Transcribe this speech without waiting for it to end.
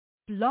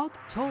Blog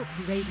Talk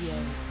Radio.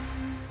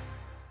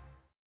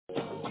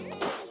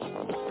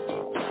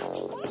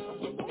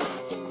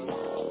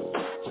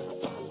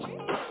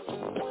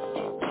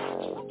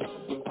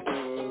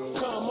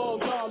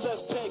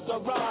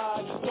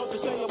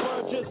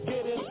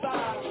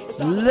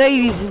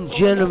 Ladies and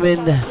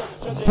gentlemen,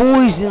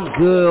 boys and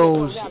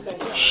girls,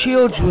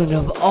 children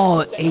of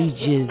all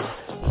ages,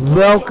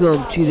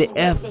 welcome to the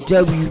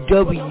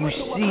FWWC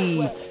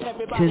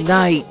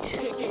tonight.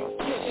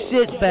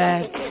 Sit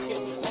back,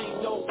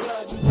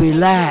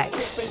 relax,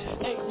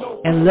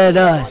 and let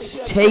us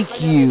take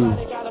you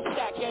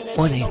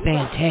on a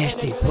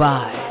fantastic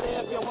ride.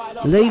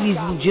 Ladies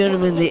and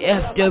gentlemen, the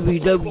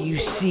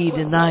FWWC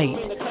tonight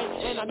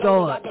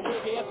starts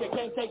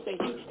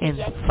in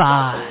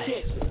 5,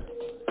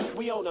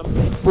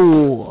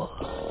 4,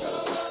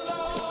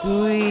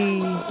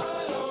 3,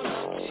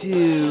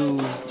 2,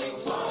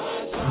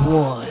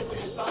 1.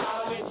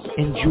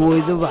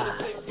 Enjoy the ride.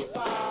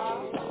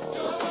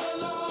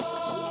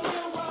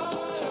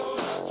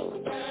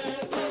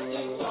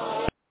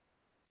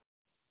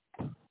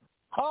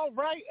 All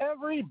right,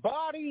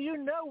 everybody, you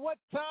know what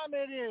time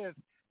it is.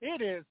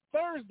 It is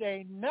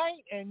Thursday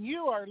night, and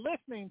you are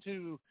listening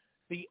to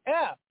the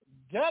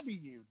FWWC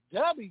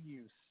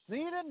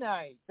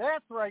tonight.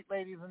 That's right,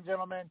 ladies and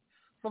gentlemen.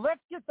 So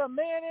let's get the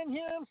man in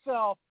here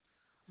himself,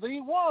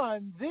 the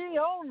one, the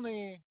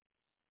only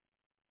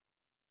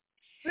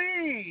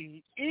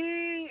CEO.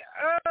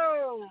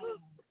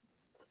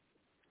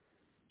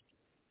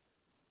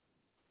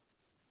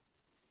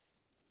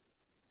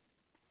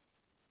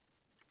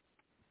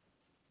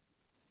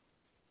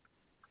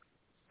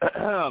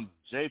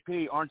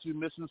 JP, aren't you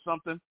missing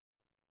something?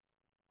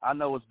 I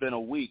know it's been a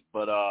week,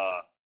 but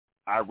I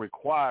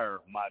require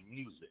my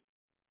music.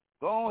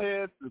 Go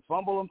ahead and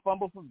fumble.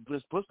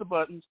 Just push the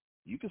buttons.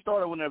 You can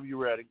start it whenever you're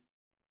ready,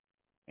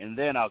 and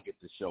then I'll get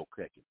the show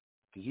cooking.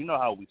 Because you know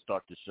how we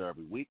start the show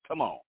every week.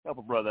 Come on, help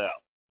a brother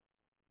out.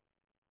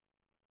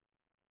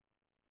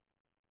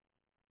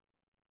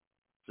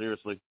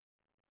 Seriously.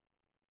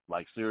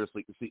 Like,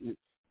 seriously. See,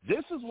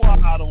 this is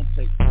why I don't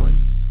take breaks.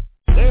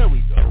 There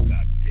we go. God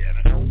damn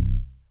it.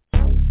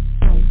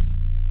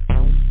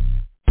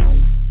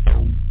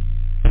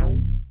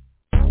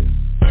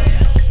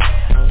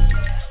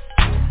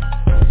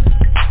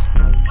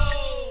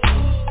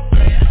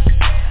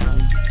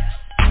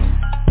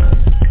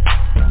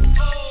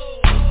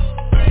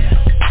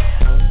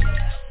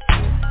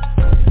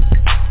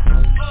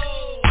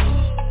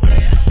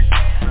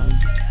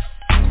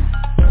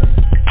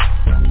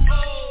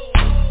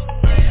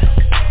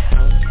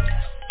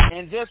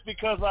 Just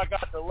because I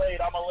got delayed,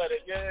 I'm gonna let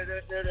it.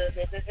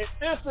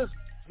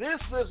 This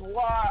is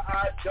why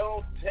I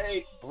don't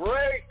take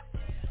breaks,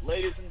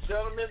 ladies and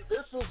gentlemen.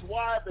 This is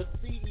why the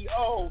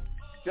CEO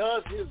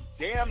does his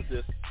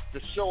damnedest to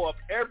show up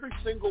every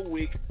single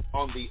week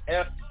on the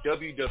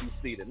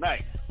FWWC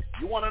tonight.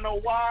 You want to know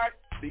why?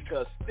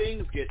 Because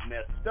things get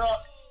messed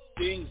up,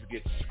 things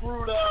get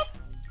screwed up,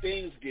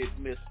 things get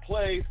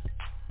misplaced,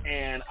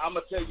 and I'm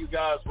gonna tell you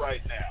guys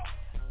right now,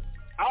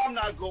 I'm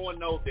not going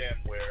no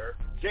damn where.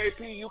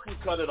 JP, you can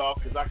cut it off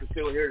because I can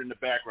still hear it in the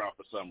background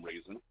for some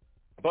reason.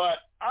 But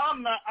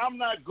I'm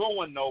not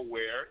going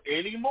nowhere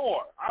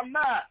anymore. I'm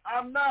not.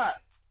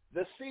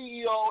 The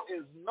CEO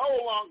is no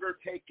longer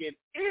taking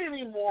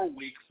any more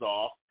weeks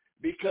off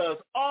because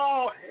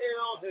all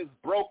hell has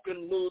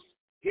broken loose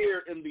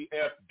here in the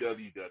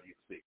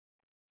FWWC.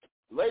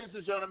 Ladies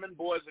and gentlemen,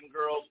 boys and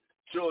girls,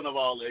 children of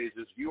all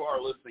ages, you are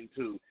listening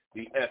to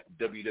the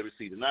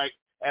FWWC tonight.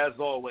 As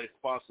always,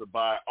 sponsored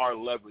by our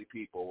lovely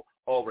people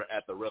over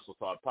at the Wrestle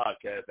Talk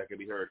Podcast that can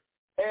be heard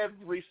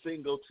every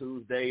single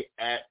Tuesday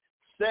at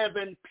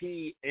 7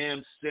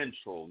 p.m.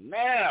 Central.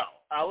 Now,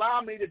 allow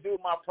me to do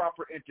my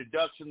proper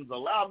introductions.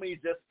 Allow me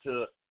just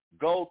to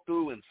go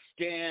through and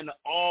scan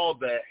all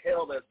the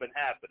hell that's been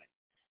happening.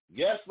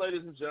 Yes,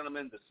 ladies and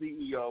gentlemen, the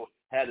CEO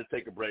had to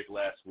take a break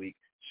last week.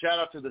 Shout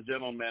out to the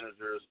general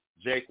managers,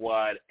 Jake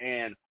Wide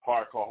and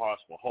Hardcore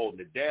Horse for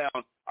holding it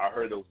down. I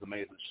heard it was an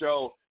amazing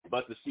show,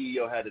 but the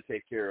CEO had to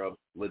take care of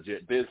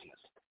legit business.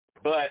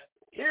 But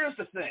here's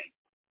the thing,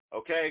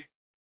 okay?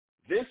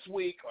 This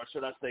week, or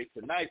should I say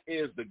tonight,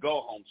 is the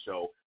go-home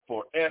show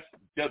for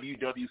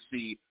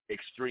FWWC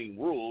Extreme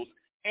Rules,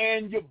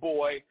 and your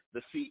boy,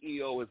 the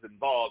CEO, is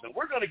involved. And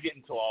we're going to get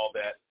into all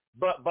that,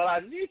 but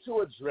I need to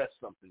address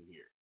something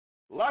here.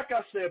 Like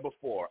I said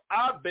before,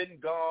 I've been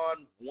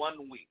gone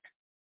 1 week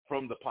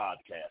from the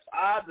podcast.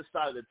 I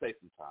decided to take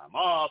some time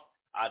off.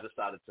 I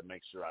decided to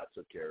make sure I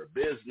took care of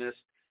business.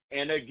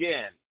 And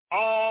again,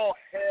 all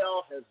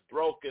hell has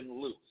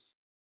broken loose.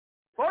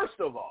 First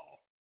of all,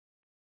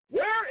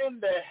 where in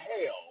the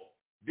hell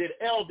did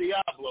El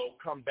Diablo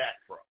come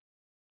back from?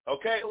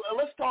 Okay,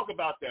 let's talk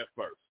about that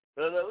first.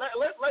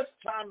 Let's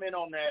chime in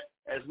on that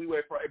as we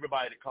wait for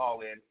everybody to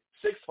call in,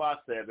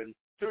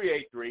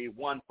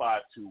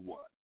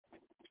 657-383-1521.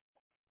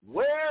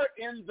 Where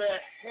in the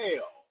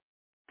hell,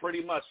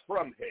 pretty much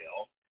from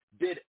hell,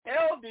 did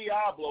El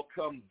Diablo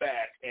come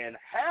back, and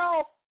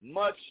how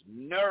much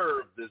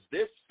nerve does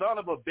this son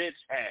of a bitch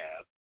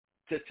have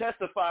to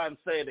testify and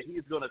say that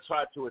he's going to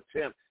try to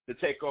attempt to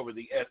take over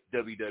the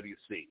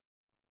FWWC.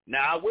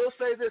 Now, I will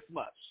say this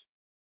much.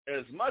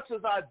 As much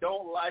as I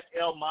don't like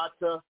El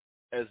Mata,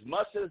 as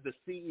much as the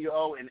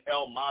CEO and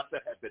El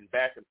Mata have been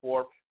back and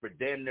forth for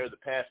damn near the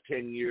past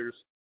 10 years,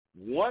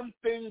 one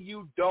thing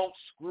you don't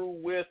screw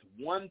with,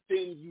 one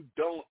thing you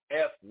don't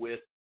F with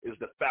is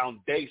the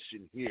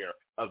foundation here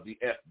of the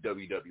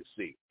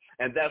FWWC.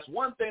 And that's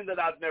one thing that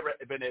I've never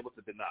been able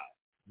to deny.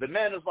 The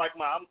man is like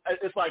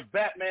it's like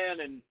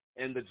Batman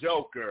and the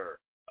Joker,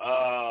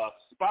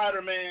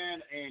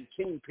 Spider-Man and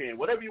Kingpin,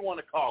 whatever you want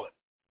to call it.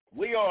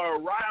 We are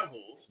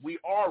rivals,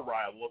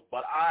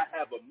 but I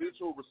have a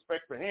mutual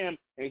respect for him,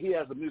 and he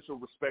has a mutual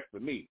respect for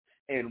me.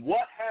 And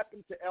what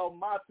happened to El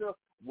Mata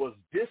was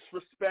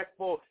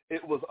disrespectful.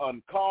 It was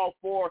uncalled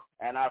for,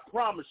 and I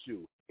promise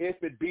you,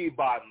 if it be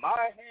by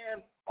my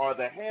hand or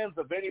the hands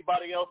of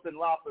anybody else in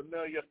La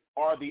Familia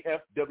or the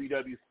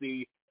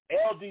FWWC,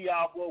 El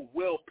Diablo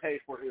will pay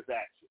for his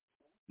actions.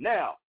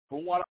 Now,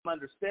 from what I'm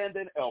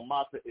understanding, El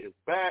Mata is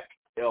back.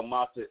 El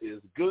Mata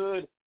is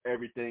good.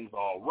 Everything's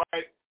all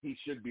right. He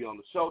should be on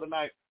the show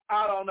tonight.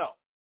 I don't know.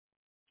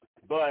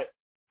 But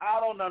I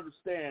don't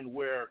understand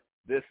where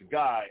this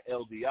guy,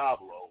 El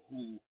Diablo,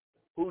 who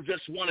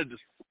just wanted to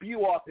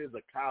spew off his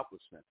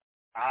accomplishments.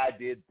 I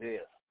did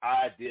this.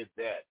 I did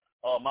that.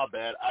 Oh, my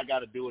bad. I got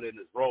to do it in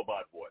this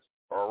robot voice.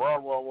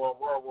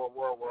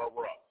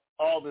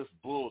 All this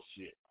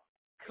bullshit.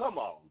 Come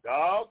on,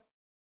 dog.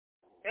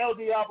 El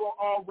Diablo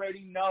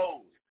already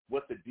knows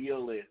what the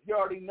deal is. He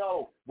already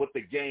knows what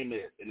the game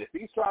is. And if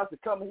he tries to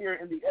come here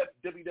in the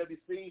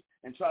FWWC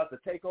and tries to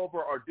take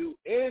over or do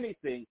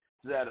anything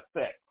to that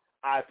effect,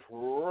 I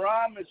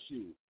promise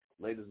you,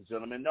 ladies and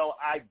gentlemen, no,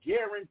 I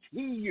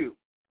guarantee you,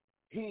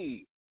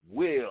 he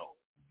will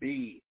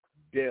be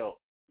dealt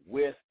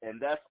with. And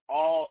that's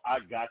all I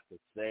got to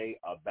say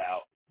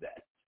about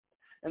that.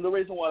 And the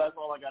reason why that's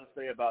all I got to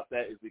say about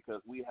that is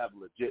because we have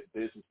legit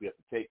business we have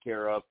to take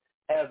care of.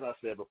 As I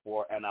said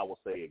before, and I will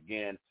say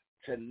again,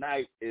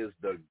 tonight is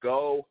the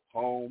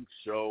go-home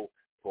show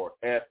for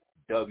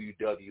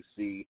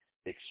FWWC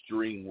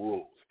Extreme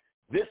Rules.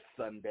 This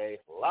Sunday,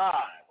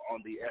 live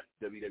on the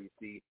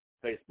FWWC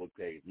Facebook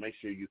page. Make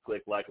sure you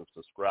click like and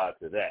subscribe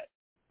to that.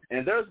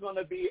 And there's going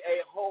to be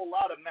a whole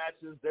lot of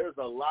matches. There's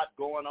a lot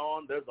going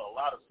on. There's a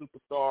lot of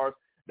superstars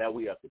that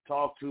we have to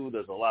talk to.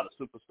 There's a lot of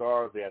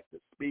superstars we have to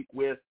speak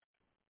with.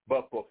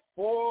 But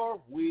before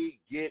we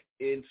get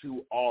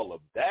into all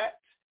of that,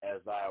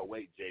 as I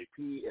await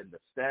JP and the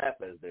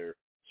staff as they're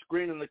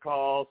screening the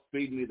calls,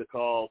 feeding me the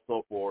calls,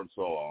 so forth and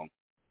so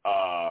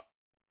on,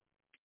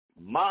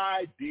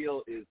 my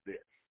deal is this.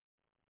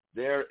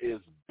 There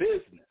is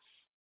business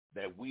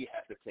that we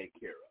have to take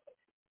care of.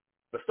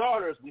 For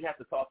starters, we have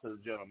to talk to the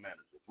general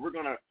managers. We're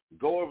going to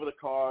go over the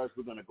cards.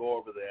 We're going to go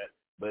over that.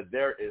 But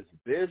there is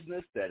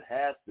business that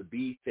has to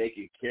be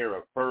taken care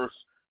of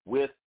first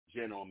with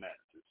general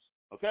managers,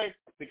 okay?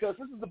 Because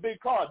this is a big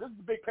card. This is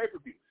a big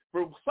pay-per-view.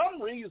 For some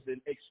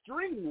reason,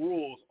 Extreme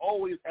Rules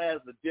always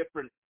has a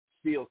different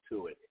feel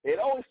to it. It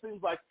always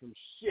seems like some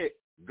shit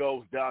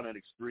goes down in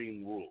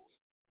Extreme Rules.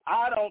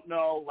 I don't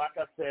know. Like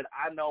I said,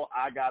 I know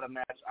I got a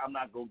match. I'm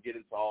not going to get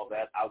into all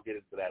that. I'll get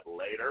into that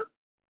later.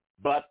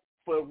 But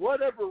for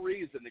whatever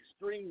reason,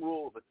 Extreme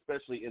Rules,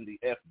 especially in the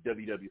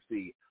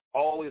FWWC,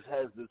 always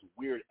has this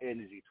weird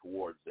energy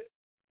towards it.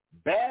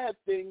 Bad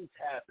things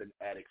happen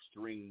at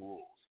Extreme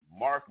Rules.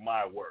 Mark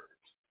my words.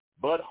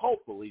 But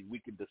hopefully we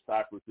can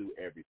decipher through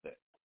everything.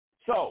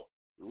 So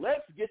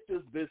let's get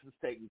this business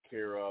taken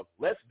care of.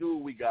 Let's do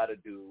what we got to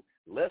do.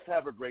 Let's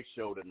have a great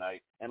show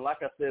tonight. And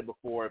like I said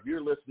before, if you're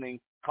listening,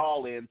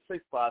 call in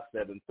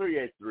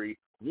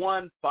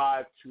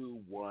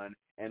 657-383-1521,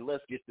 and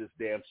let's get this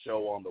damn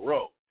show on the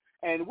road.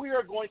 And we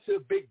are going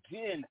to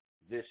begin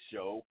this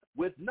show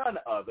with none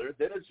other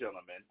than a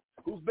gentleman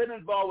who's been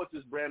involved with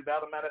this brand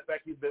battle. Matter of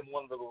fact, he's been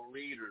one of the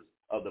leaders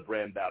of the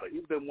brand battle.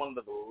 He's been one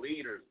of the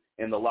leaders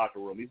in the locker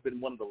room. He's been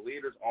one of the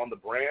leaders on the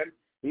brand.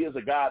 He is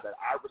a guy that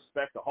I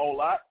respect a whole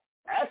lot.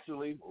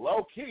 Actually,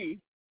 low-key,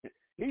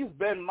 he's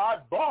been my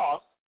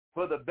boss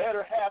for the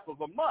better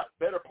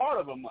part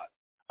of a month.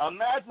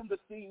 Imagine the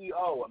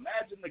CEO.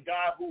 Imagine the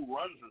guy who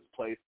runs this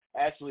place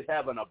actually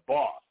having a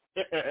boss.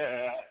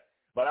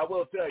 But I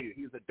will tell you,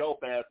 he's a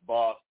dope-ass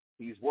boss.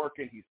 He's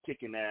working. He's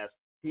kicking ass.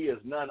 He is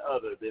none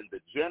other than the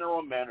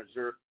general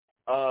manager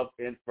of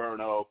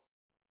Inferno.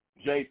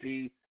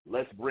 JP,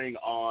 let's bring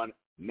on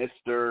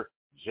Mr.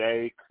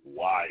 Jake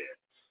Wyatt.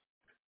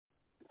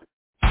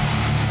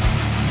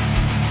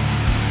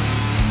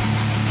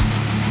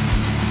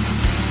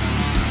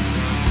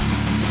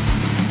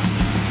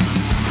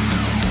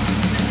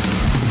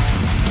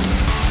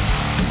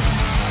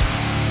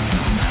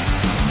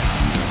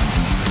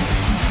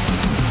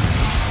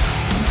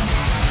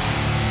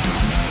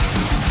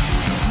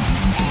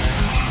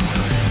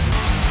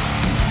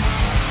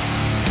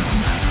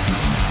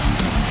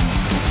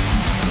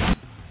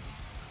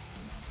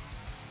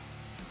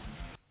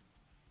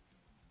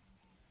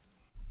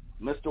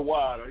 Mr.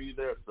 Wyatt, are you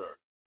there, sir?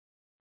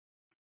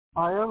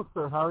 I am,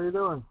 sir. How are you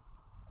doing?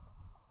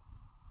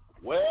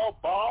 Well,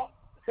 Bob,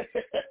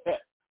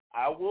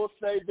 I will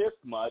say this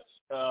much.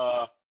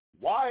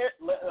 Wyatt,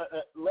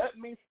 let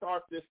me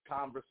start this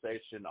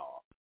conversation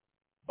off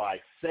by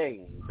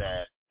saying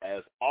that,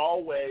 as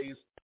always,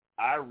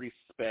 I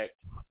respect,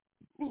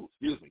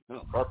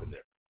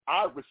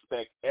 I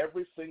respect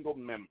every single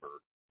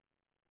member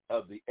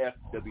of the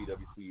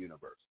FWWC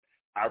universe.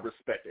 I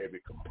respect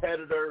every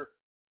competitor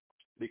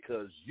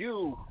because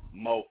you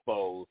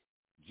mofos,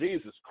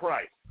 Jesus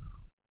Christ,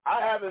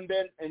 I haven't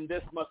been in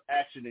this much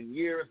action in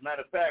years.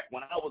 Matter of fact,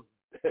 when I was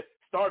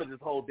started this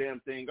whole damn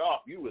thing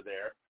off, you were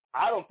there.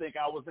 I don't think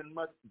I was in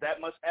that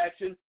much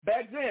action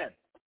back then.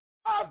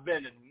 I've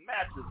been in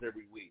matches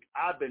every week.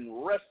 I've been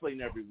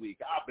wrestling every week.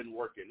 I've been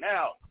working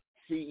out.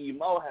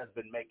 CEMO has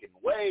been making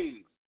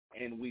waves.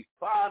 And we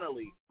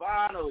finally,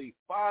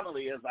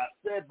 as I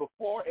said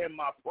before in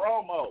my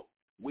promo,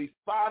 we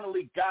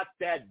finally got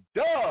that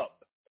dub,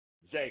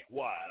 Jake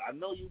White. I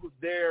know you was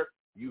there.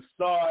 You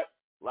saw it.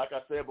 Like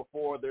I said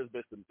before, there's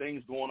been some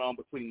things going on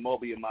between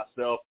Moby and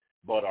myself,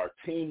 but our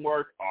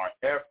teamwork, our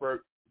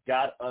effort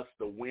got us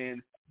the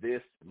win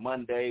this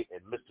Monday.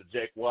 And Mr.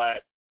 Jake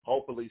White,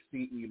 hopefully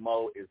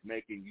CEMO is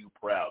making you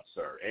proud,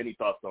 sir. Any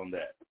thoughts on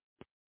that?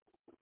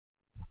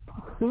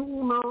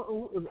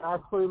 CEMO is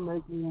actually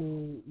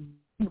making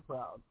me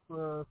proud,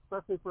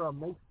 especially for a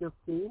makeshift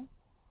team,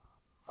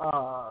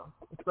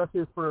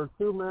 especially for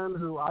two men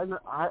who I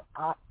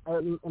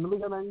in the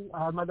beginning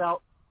I had my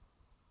doubts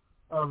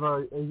of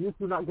you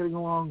two not getting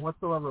along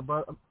whatsoever,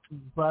 but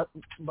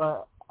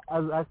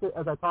as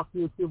I talked to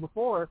you two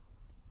before,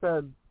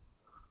 said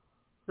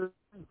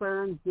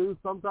parents do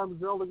sometimes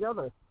drill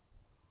together,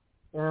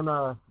 and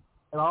all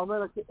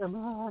that.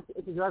 And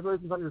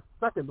congratulations on your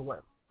second win.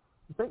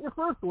 This ain't your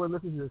first win.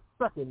 This is your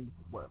second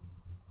win.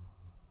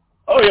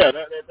 Oh yeah,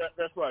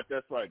 that's right.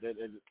 That's right.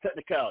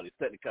 Technicalities.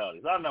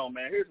 I know,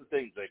 man. Here's the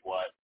thing, Jake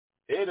White.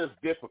 It is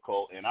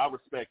difficult, and I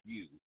respect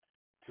you,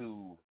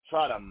 to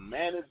try to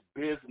manage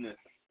business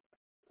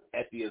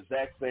at the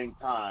exact same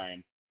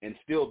time and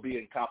still be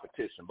in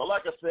competition. But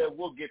like I said,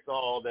 we'll get to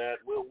all that.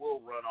 We'll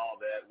run all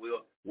that.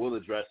 We'll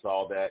address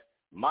all that.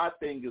 My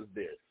thing is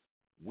this: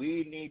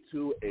 we need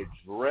to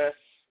address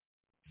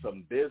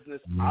some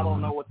business. I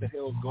don't know what the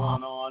hell's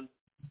going on.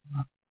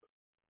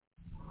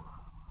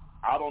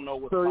 I don't know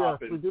what's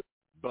popping,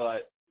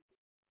 but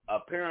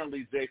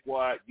apparently, Jake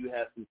White, you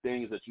have some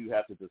things that you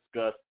have to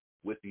discuss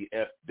with the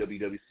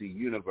FWWC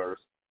universe.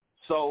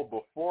 So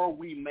before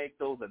we make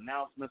those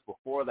announcements,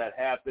 before that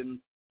happens,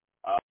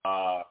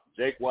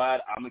 Jake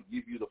White, I'm going to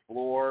give you the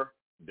floor.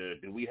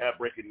 Do we have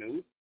breaking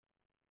news?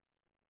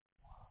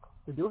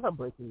 We do have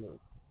breaking news.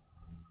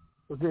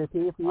 So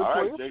JP, if you all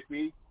right,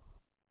 JP,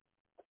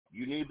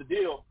 you need the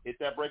deal. Hit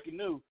that breaking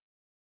news.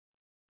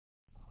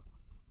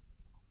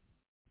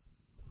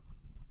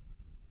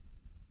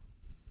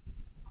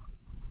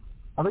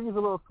 I think he's a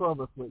little slow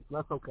this week.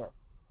 That's okay.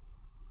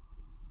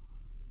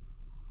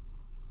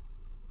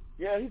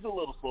 Yeah, he's a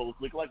little slow this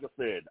week. Like I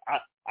said,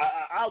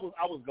 I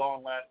was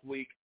gone last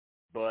week,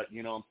 but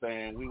you know what I'm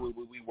saying, we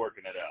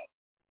working it out.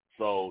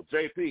 So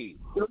JP,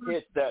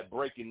 hit that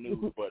breaking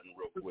news button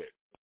real quick.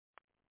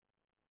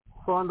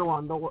 So on to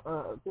one. Don't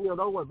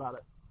worry about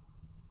it.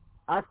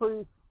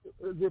 Actually,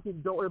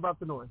 JP, don't worry about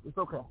the noise. It's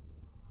okay.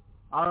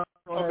 I'll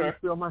go ahead and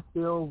spill my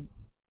spiel.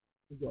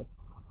 Okay.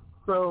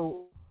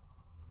 So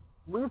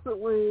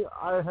recently,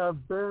 I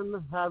have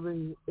been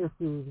having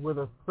issues with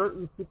a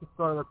certain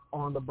superstar that's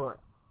on the brand.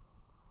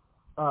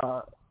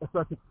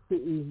 Especially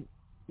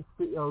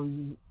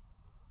CEO,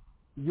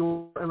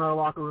 you're in our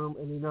locker room,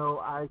 and you know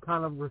I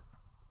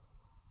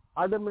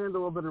I demand a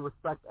little bit of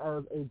respect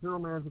as a general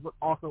manager, but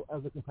also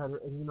as a competitor,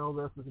 and you know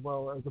this as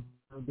well as a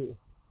B.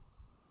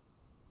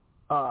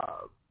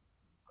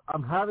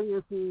 I'm having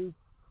issues,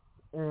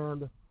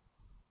 and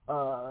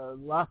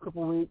last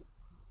couple of weeks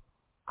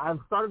I've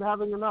started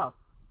having enough.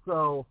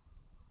 So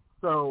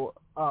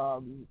I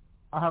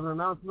have an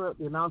announcement.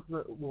 The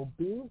announcement will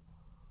be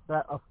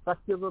that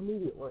effective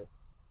immediately,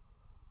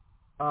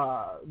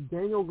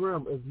 Daniel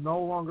Grimm is no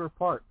longer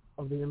part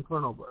of the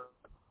Inferno brand.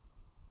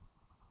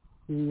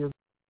 He is.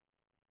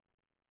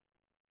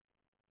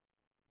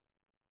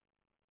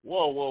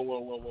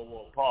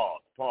 Whoa.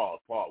 Pause.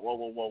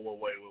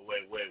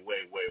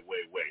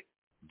 Wait.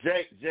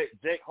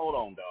 Jake, hold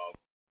on, dog.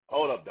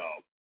 Hold up,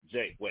 dog.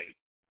 Jake, wait.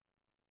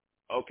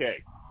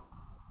 Okay.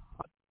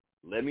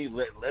 Let me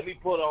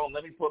put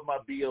my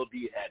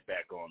BLD hat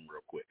back on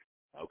real quick.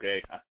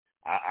 Okay?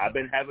 I've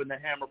been having the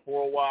hammer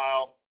for a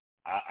while.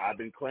 I've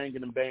been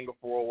clanging and banging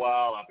for a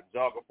while. I've been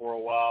jogging for a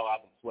while.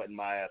 I've been sweating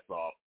my ass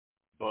off.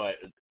 But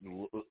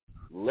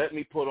let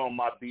me put on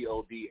my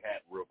BLD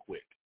hat real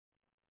quick.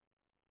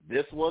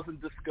 This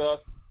wasn't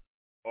discussed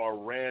or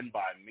ran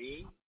by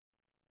me.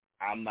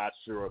 I'm not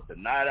sure of the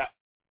night out.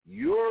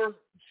 You're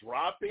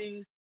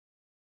dropping.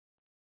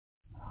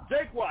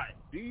 Jake White,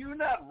 do you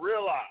not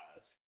realize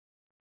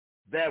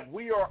that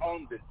we are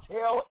on the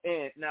tail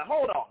end? Now,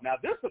 hold on. Now,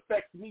 this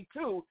affects me,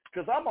 too,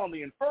 because I'm on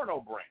the Inferno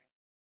brand.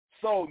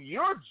 So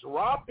you're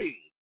dropping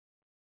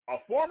a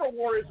former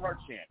Warriors Heart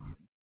champion,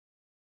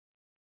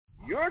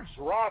 you're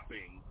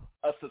dropping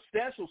a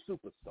substantial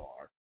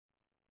superstar.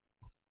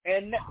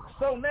 And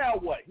so now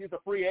what? He's a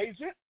free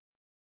agent?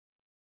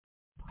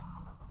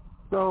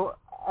 So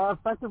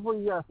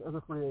effectively, yes, as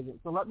a free agent.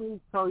 So let me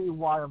tell you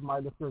why of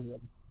my decision.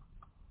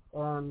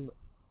 And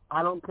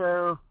I don't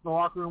care if the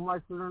locker room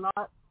likes it or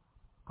not.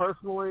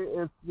 Personally,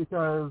 it's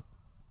because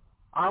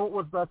I want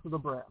what's best for the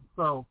brand.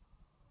 So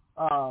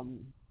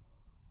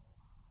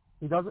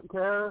he doesn't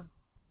care.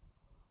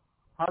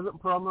 Hasn't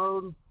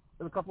promoted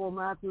in a couple of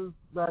matches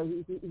that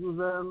he was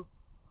in,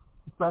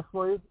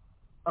 especially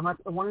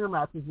one of your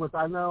matches, which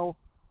I know,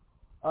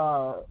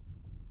 for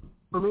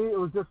me, it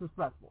was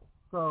disrespectful.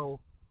 So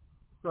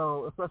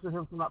especially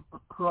him for not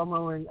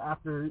promoting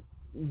after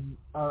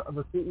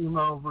the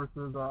CMO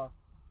versus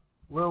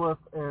Lilith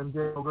and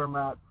Daniel Grimm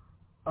match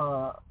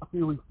a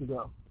few weeks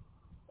ago.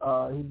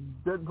 He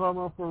did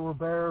promo for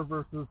Robert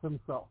versus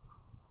himself.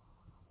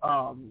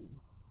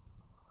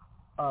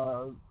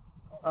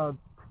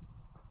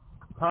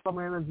 Title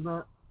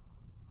management.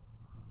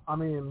 I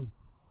mean,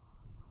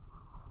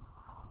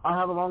 I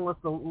have a long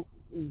list to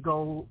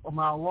go a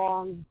mile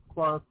long.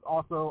 Plus,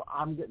 also,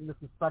 I'm getting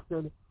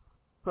disrespected.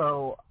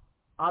 So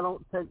I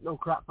don't take no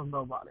crap from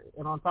nobody.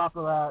 And on top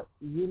of that,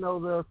 you know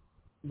this,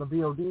 the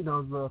VOD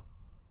knows this,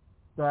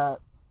 that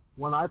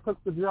when I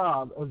took the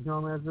job as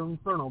general manager of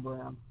Inferno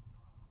brand,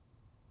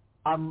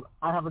 I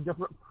have a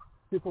different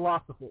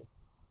philosophy.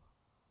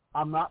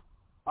 I'm not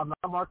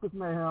Marcus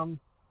Mayhem.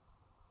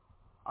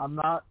 I'm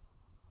not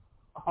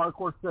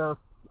Hardcore Sith.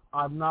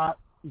 I'm not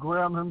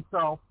Graham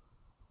himself.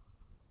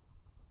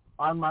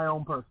 I'm my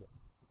own person,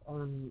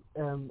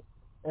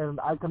 and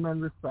I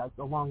command respect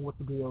along with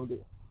the BOD.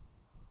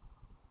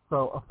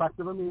 So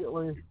effective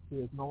immediately, he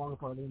is no longer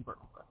part of the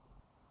Inferno brand.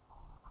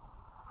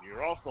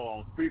 You're also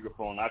on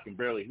speakerphone. I can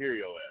barely hear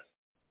your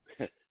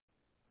ass.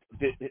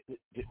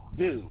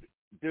 Dude.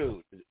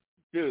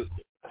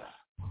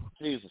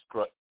 Jesus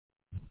Christ.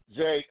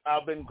 Jake,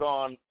 I've been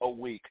gone a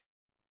week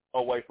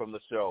away from the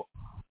show.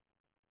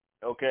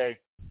 Okay?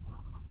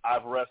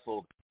 I've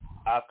wrestled.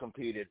 I've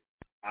competed.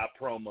 I've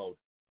promoted.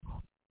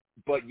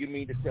 But you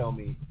mean to tell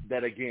me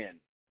that again?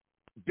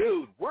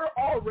 Dude, we're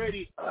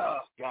already,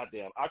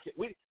 goddamn.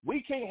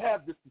 We can't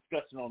have this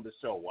discussion on the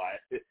show,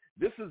 Wyatt.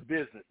 This is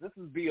business. This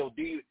is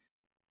VOD.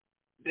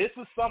 This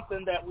is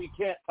something that we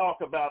can't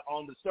talk about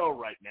on the show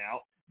right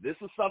now. This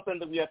is something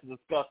that we have to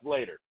discuss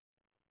later.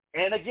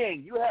 And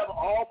again, you have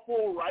all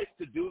full rights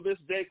to do this,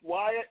 Jake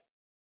Wyatt,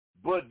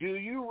 but do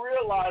you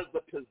realize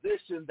the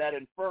position that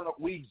Inferno,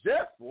 we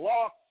just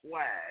lost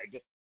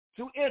Swag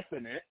to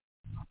Infinite,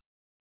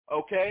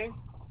 okay?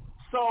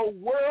 So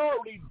we're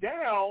already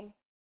down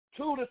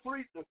 2 to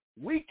 3.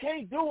 We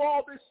can't do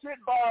all this shit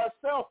by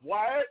ourselves,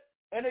 Wyatt.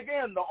 And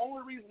again, the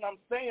only reason I'm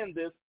saying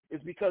this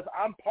is because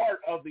I'm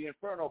part of the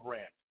Inferno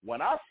brand.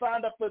 When I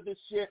signed up for this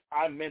shit,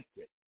 I meant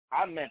it.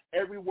 I meant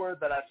every word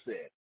that I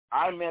said.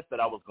 I meant that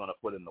I was going to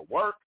put in the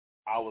work,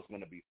 I was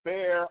going to be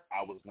fair,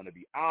 I was going to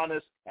be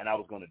honest, and I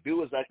was going to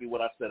do exactly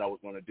what I said I was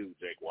going to do,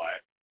 Jake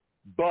Wyatt.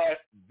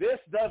 But this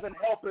doesn't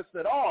help us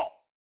at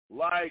all.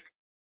 Like,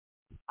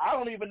 I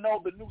don't even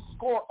know the new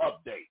score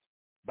update.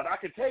 But I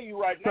can tell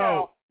you right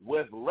now,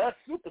 with less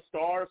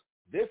superstars,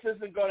 this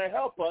isn't going to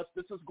help us.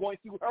 This is going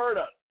to hurt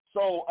us.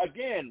 So,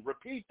 again,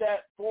 repeat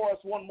that for us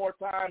one more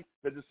time,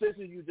 the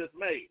decision you just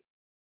made.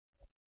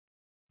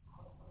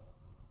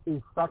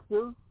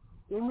 Effective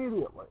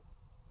immediately.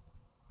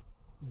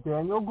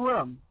 Daniel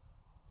Grimm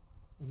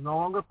is no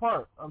longer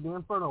part of the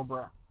Inferno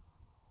brand.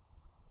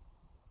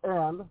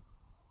 And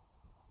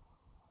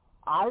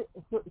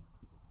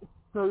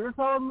so you're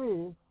telling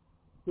me,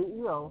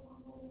 CEO,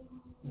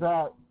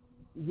 that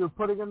you're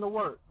putting in the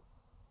work.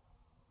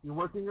 You're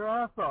working your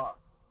ass off.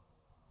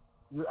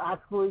 You're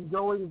actually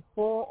going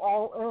full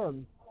all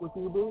in with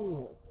you being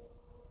here.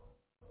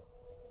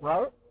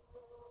 Right?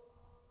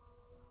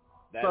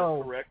 That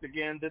is correct.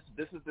 Again, this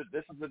is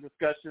a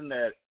discussion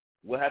that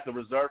we'll have to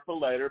reserve for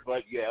later.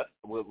 But yes,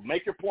 we'll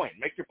make your point.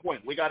 Make your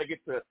point. We got to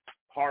get to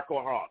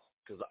Hardcore Hoss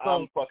because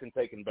I'm fucking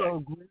taking back.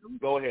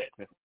 Go ahead.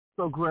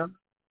 So Grimm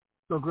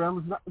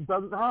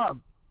doesn't have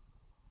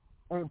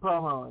ain't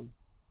promoing,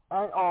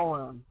 ain't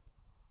all in,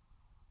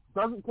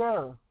 doesn't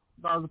care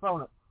about his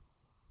opponent,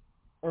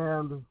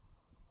 and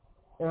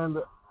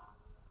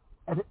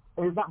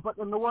he's not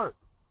putting in the work.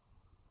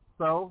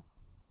 So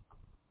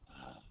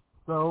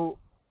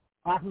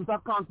actions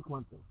have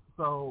consequences.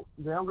 So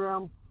Daniel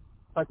Grimm,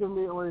 effective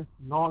immediately,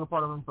 no longer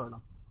part of Inferno.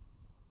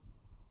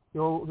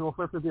 He'll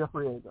officially be a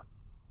free agent.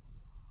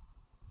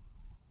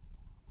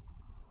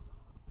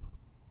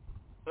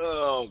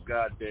 Oh,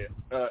 goddamn.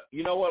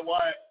 You know what,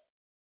 Wyatt?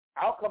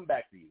 I'll come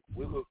back to you.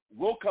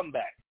 We'll come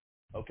back.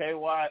 Okay,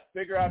 Wyatt?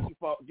 Figure out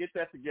get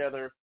that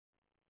together.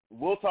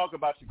 We'll talk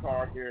about your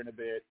car here in a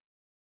bit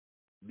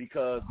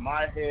because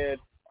my head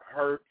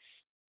hurts.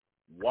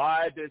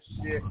 Why does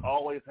shit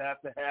always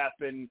have to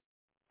happen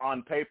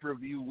on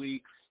pay-per-view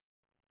weeks?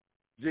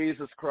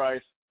 Jesus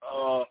Christ.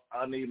 Oh,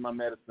 I need my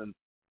medicine.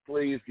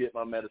 Please get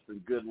my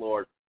medicine. Good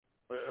Lord.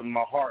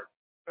 My heart.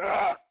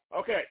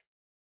 Okay.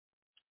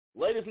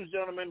 ladies and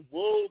gentlemen,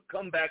 we'll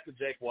come back to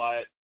Jake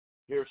Wyatt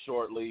here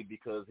shortly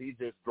because he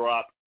just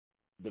dropped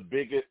the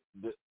biggest,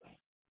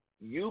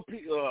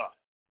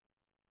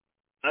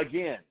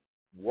 again,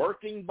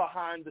 working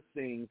behind the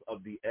scenes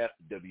of the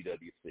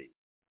FWWC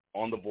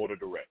on the board of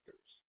directors,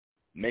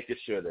 making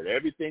sure that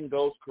everything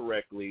goes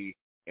correctly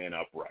and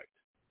upright.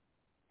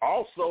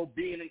 Also,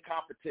 being in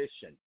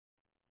competition.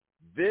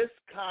 This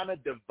kind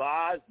of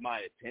divides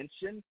my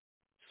attention.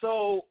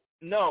 So,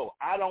 no,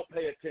 I don't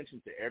pay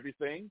attention to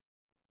everything.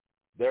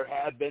 There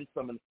have been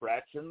some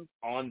infractions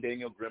on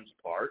Daniel Grimm's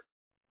part.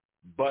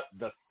 But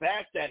the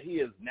fact that he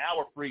is now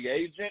a free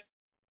agent,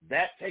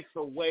 that takes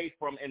away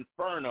from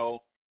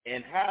Inferno.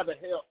 And how the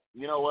hell,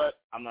 you know what?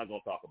 I'm not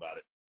going to talk about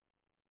it.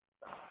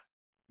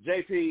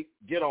 JP,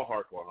 get on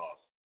Hardcore Hoss,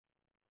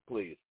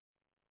 please.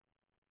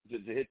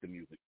 Just hit the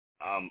music.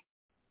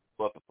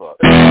 What the fuck?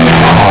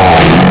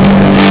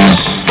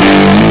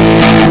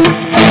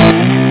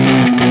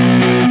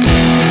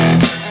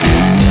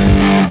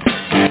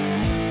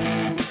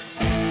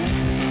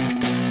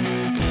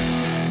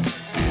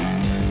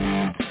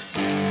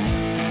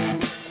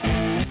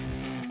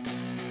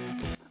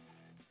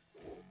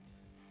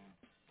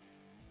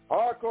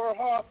 Hardcore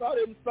Hoss, I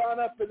didn't sign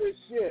up for this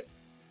shit.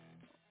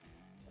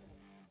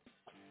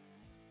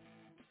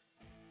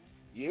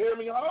 You hear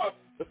me, Hoss?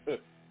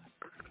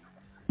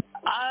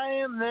 I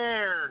am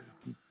there.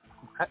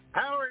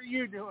 How are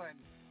you doing?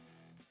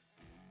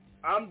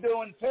 I'm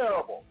doing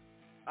terrible.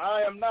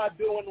 I am not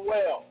doing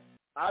well.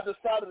 I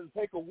decided to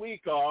take a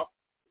week off.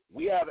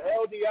 We have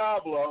El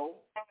Diablo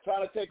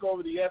trying to take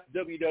over the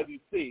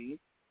FWWC.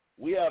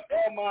 We have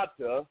El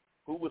Mata,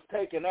 who was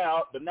taken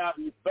out, but now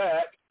he's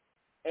back.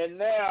 And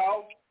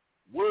now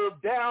we're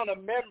down a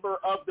member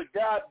of the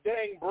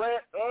goddamn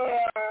Brent.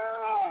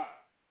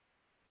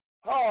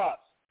 Hoss.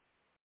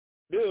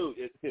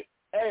 Dude,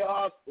 hey,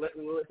 Hoss,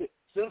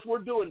 since we're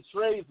doing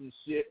trades and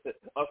shit,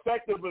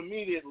 effective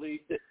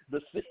immediately,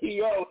 the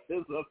CEO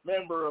is a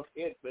member of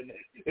Infinite.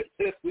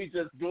 Since we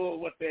just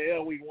doing what the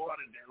hell we want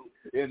to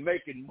do and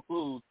making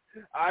moves.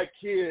 I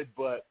kid,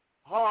 but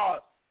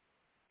Hoss,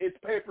 it's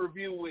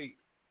pay-per-view week.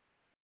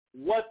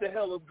 What the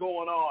hell is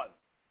going on?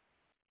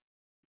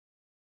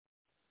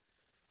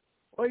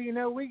 Well, you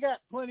know, we got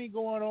plenty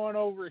going on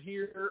over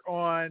here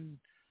on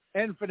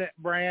Infinite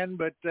brand,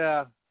 but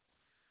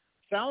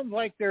sounds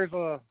like there's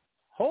a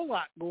whole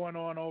lot going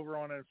on over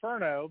on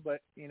Inferno,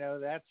 but, you know,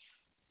 that's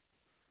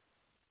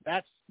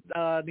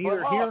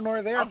neither here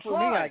nor there for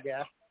me, I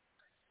guess.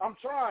 I'm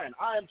trying.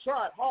 I am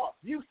trying. Hoss,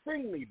 you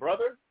sing me,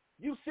 brother.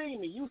 You sing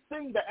me. You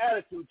sing the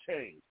attitude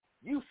change.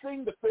 You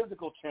sing the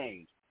physical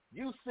change.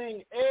 You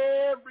sing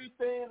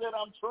everything that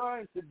I'm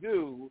trying to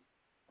do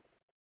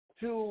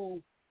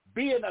to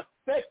be an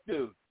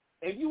effective,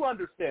 and you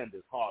understand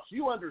this, Hoss.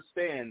 You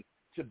understand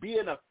to be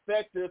an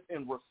effective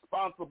and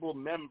responsible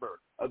member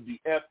of the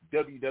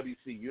FWWC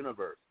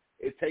universe.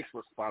 It takes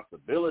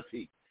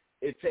responsibility.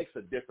 It takes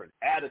a different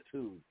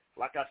attitude.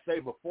 Like I say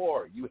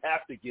before, you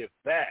have to give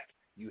back.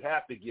 You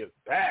have to give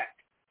back,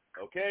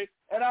 okay?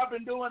 And I've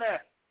been doing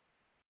that.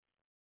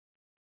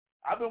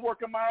 I've been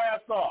working my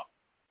ass off.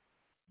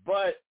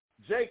 But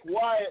Jake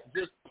Wyatt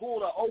just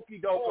pulled an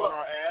okie doke on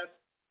our ass,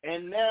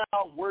 and now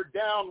we're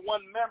down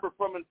one member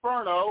from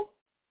Inferno.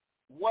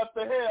 What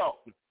the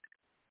hell?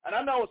 And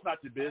I know it's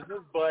not your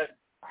business, but,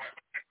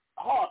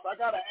 Hoss, I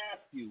got to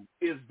ask you,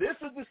 is this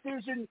a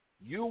decision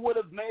you would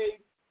have made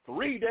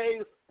 3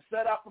 days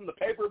set out from the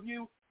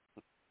pay-per-view?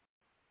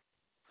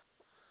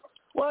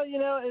 Well, you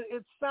know,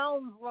 it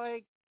sounds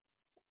like,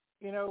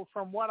 you know,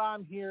 from what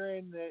I'm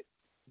hearing, that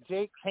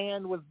Jake's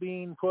hand was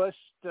being pushed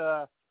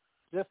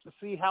just to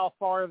see how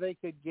far they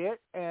could get.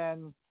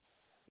 And,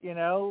 you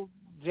know,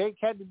 Jake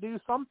had to do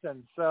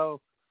something. So,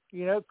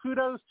 you know,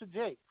 kudos to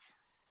Jake.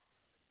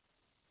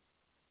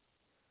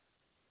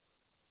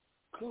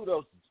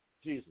 Kudos,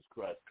 Jesus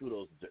Christ,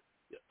 kudos to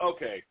Jake.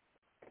 Okay,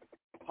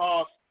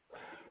 Hoss,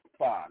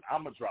 fine,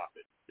 I'm going to drop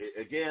it.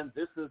 Again,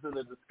 this isn't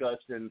a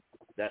discussion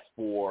that's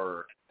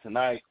for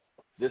tonight.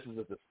 This is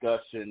a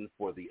discussion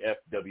for the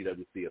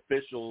FWWC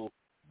official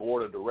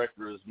board of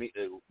directors.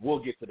 We'll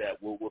get to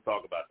that. We'll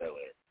talk about that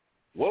later.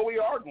 What we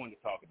are going to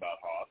talk about,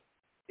 Hoss,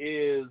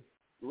 is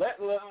let's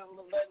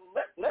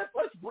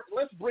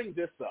bring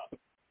this up.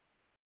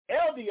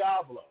 El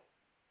Diablo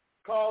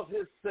calls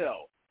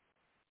himself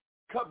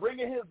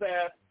bringing his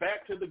ass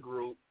back to the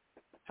group,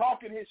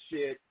 talking his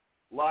shit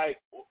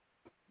like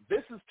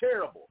this is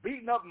terrible,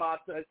 beating up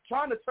Mata,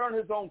 trying to turn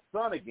his own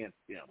son against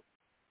him.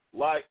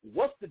 Like,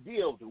 what's the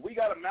deal? Do we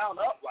got to mount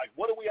up? Like,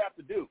 what do we have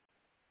to do?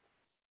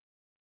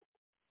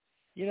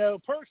 You know,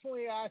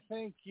 personally, I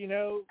think, you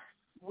know,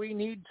 we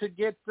need to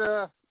get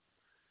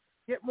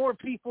more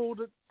people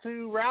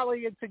to rally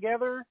it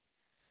together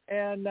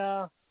and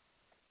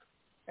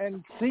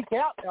seek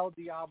out El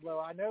Diablo.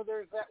 I know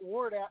there's that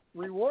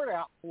reward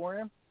out for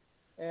him,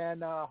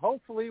 and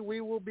hopefully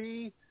we will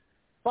be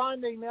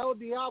finding El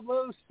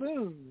Diablo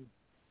soon.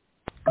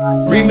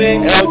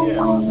 Remake. Yeah.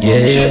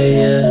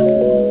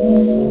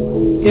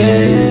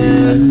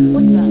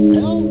 What the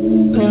hell?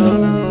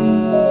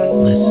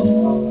 Listen.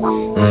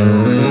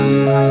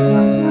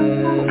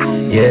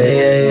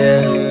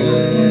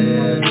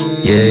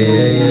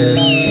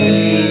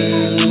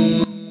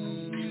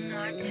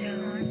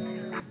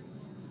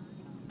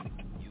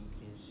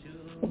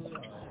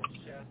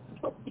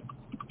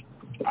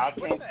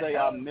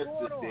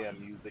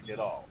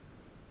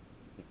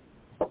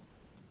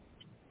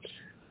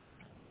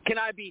 Can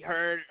I be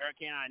heard or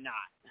can I not?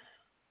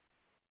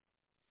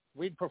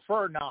 We'd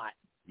prefer not.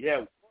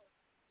 Yeah,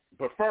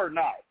 prefer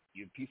not,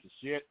 you piece of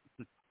shit.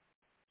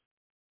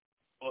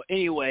 Well,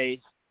 anyways,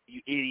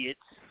 you idiots,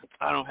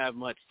 I don't have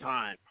much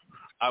time.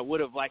 I would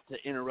have liked to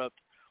interrupt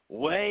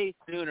way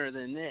sooner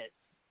than this,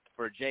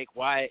 for Jake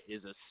Wyatt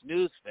is a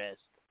snooze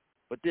fest,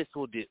 but this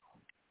will do.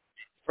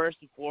 First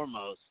and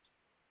foremost,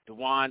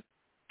 Dewan,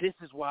 this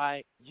is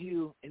why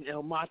you and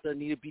El Mata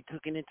need to be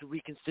taken into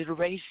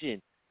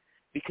reconsideration,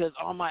 because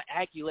all my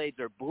accolades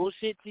are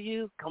bullshit to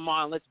you. Come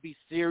on, let's be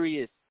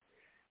serious.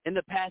 In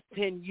the past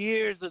 10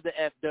 years of the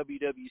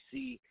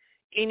FWWC,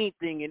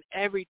 anything and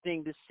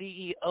everything the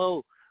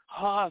CEO,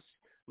 Haas,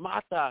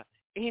 Mata,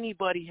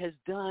 anybody has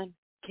done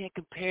can't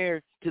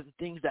compare to the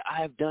things that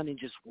I have done in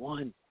just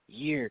 1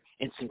 year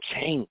and some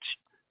change.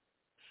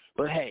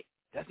 But hey,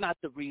 that's not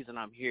the reason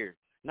I'm here.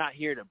 Not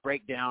here to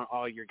break down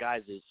all your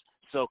guys'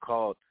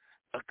 so-called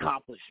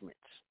accomplishments.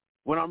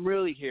 What I'm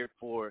really here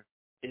for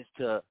is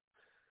to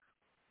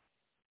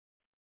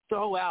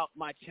throw out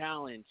my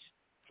challenge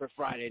for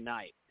Friday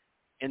night,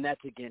 and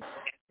that's against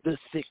the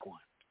sick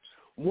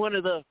one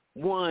of the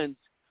ones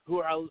who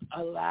are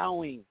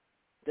allowing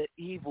the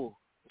evil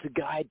to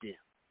guide them.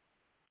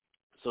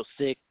 So,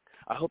 Sick,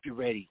 I hope you're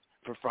ready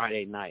for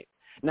Friday night.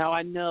 Now,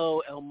 I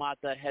know El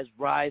Mata has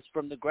rise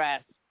from the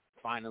grass,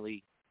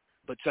 finally,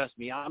 but trust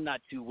me, I'm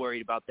not too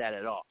worried about that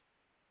at all.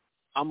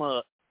 I'm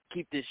going to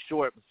keep this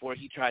short before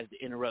he tries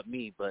to interrupt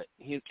me, but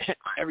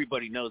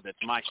everybody knows that's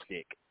my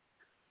shtick.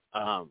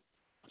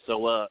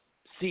 So,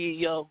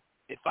 CEO,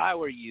 if I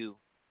were you,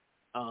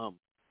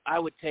 I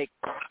would take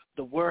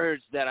the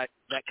words that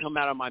come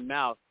out of my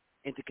mouth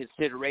into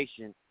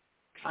consideration,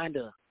 kind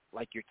of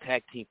like your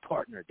tag team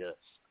partner does.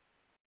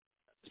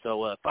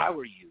 So if I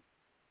were you,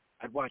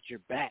 I'd watch your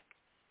back,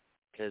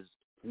 because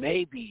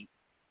maybe,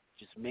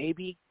 just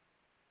maybe,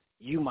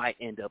 you might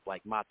end up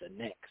like Mata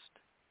next.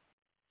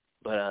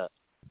 But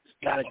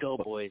gotta go,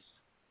 boys.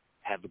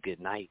 Have a good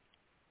night.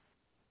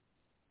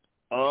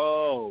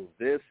 Oh,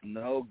 this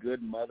no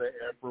good mother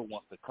effer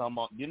wants to come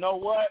on. You know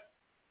what?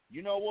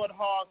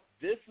 Hawk?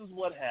 This is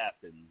what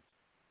happens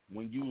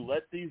when you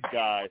let these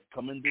guys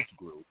come in this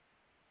group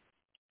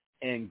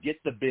and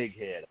get the big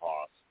head,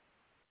 Hawk.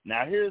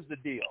 Now, here's the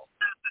deal.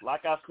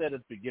 Like I said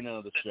at the beginning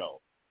of the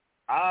show,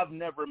 I've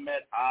never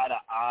met eye to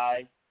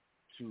eye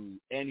to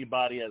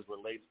anybody as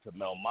relates to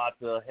Mel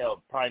Mata,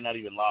 hell, probably not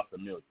even La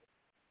Familia.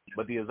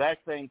 But the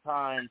exact same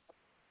time,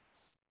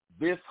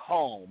 this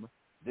home,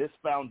 this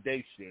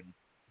foundation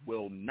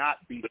will not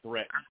be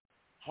threatened.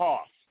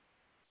 Hoss,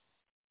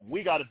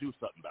 we got to do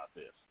something about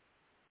this.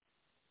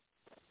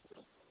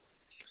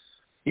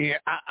 Yeah,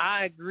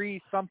 I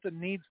agree. Something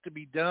needs to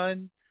be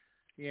done.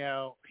 You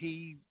know,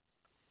 he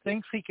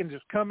thinks he can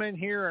just come in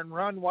here and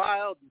run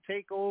wild and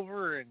take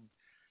over, and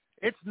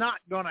it's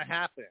not going to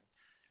happen.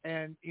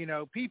 And, you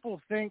know,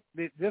 people think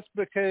that just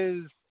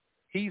because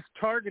he's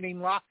targeting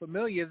La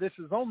Familia, this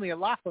is only a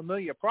La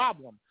Familia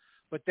problem.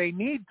 But they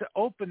need to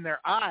open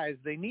their eyes.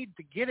 They need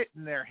to get it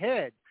in their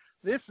head.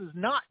 This is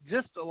not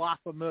just a La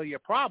Familia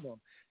problem.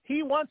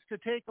 He wants to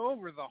take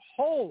over the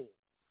whole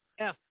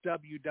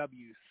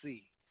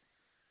FWWC,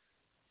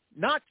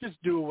 not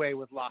just do away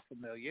with La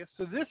Familia.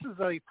 So this is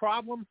a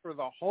problem for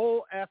the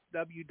whole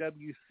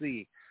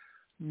FWWC,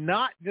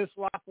 not just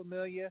La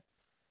Familia,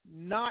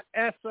 not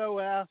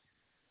SOS.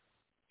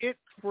 It's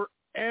for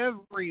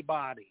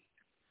everybody,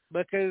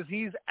 because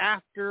he's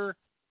after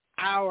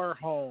our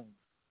home,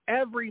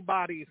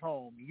 everybody's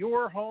home,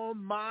 your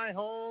home, my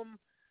home,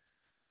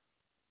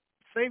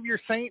 Savior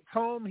Saint's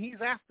home.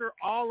 He's after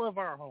all of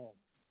our homes.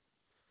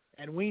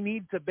 And we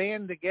need to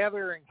band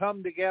together and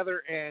come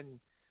together, and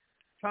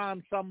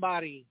time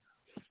somebody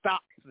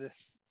stops this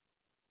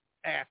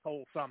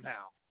asshole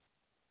somehow.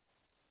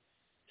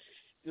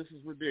 This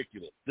is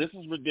ridiculous.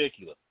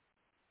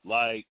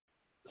 Like,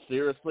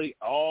 seriously,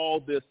 all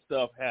this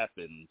stuff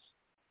happens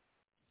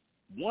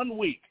 1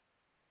 week.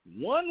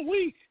 1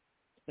 week.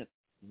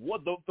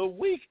 What the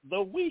week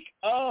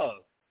of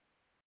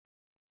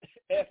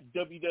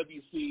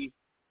FWWC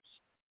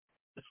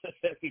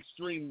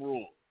Extreme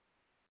Rules.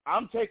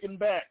 I'm taken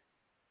back.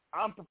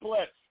 I'm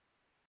perplexed.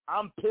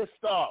 I'm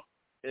pissed off.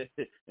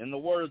 In the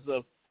words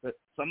of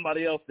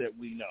somebody else that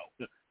we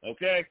know.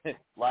 Okay?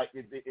 Like,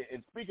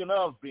 and speaking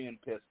of being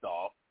pissed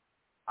off,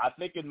 I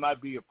think it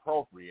might be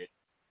appropriate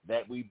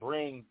that we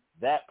bring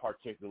that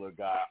particular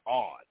guy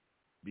on,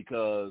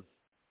 because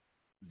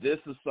this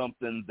is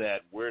something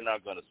that we're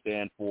not going to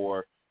stand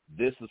for.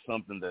 This is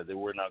something that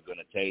we're not going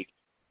to take.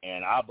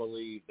 And I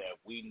believe that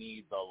we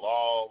need the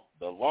law,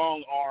 the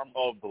long arm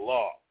of the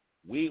law.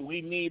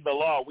 We need the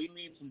law. We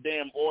need some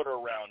damn order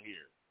around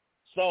here.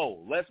 So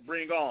let's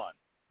bring on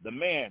the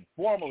man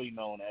formerly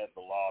known as the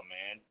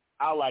Lawman.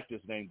 I like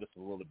this name just a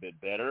little bit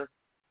better,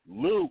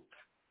 Luke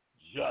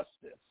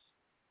Justice.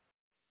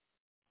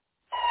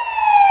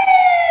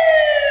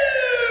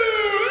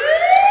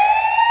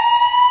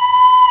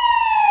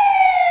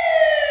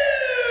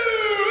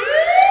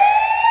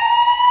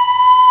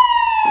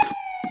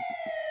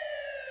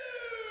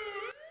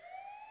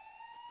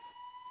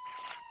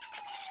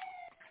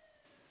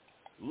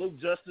 Luke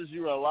Justice,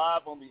 you are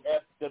live on the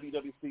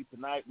FWWC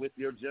tonight with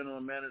your general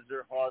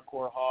manager,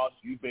 Hardcore Hoss.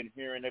 You've been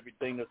hearing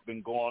everything that's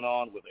been going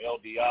on with El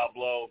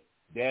Diablo.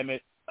 Damn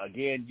it.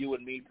 Again, you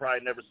and me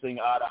probably never seeing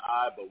eye to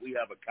eye, but we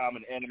have a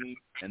common enemy,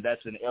 and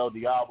that's in El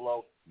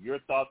Diablo. Your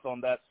thoughts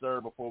on that,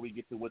 sir, before we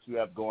get to what you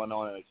have going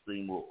on in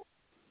Extreme Rules?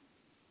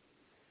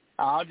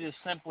 I'll just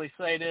simply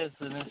say this,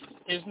 and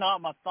it's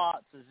not my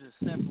thoughts, it's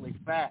just simply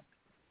fact.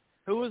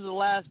 Who was the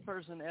last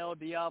person El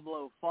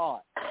Diablo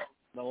fought?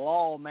 The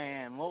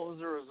Lawman. What was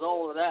the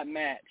result of that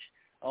match?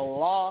 A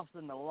loss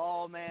and the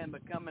Lawman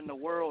becoming the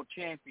world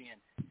champion.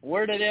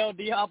 Where did El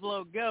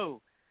Diablo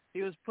go?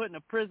 He was put in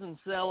a prison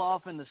cell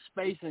off into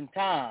space and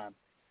time.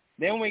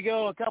 Then we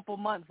go a couple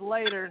months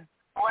later,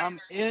 I'm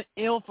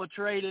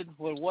infiltrated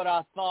with what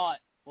I thought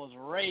was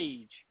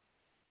rage.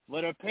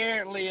 But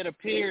apparently it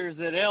appears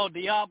that El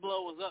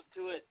Diablo was up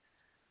to it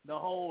the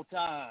whole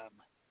time.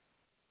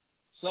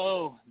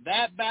 So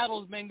that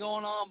battle's been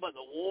going on, but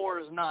the war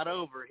is not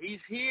over. He's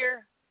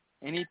here,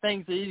 and he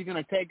thinks that he's going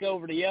to take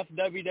over the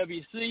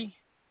FWWC.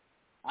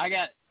 I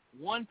got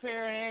one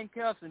pair of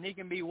handcuffs, and he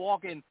can be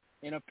walking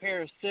in a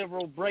pair of silver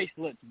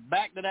bracelets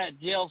back to that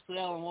jail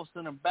cell, and we'll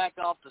send him back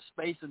off to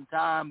space and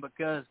time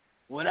because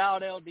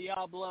without El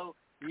Diablo,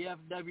 the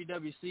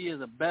FWWC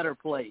is a better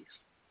place.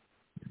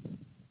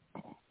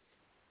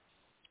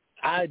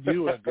 I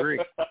do agree.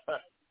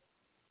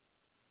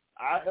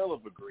 I hell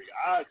of agree.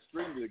 I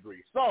extremely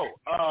agree. So,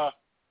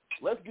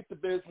 let's get to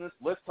business.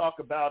 Let's talk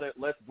about it.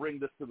 Let's bring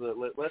this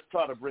to let's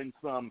try to bring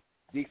some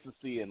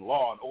decency and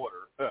law and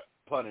order,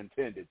 pun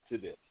intended, to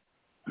this.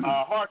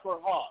 Hardcore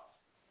Hoss,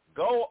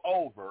 go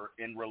over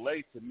and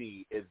relate to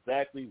me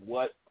exactly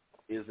what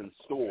is in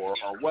store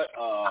or what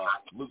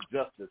Luke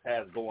Justice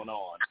has going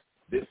on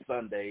this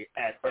Sunday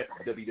at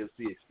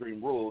FWWC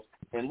Extreme Rules.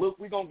 And, Luke,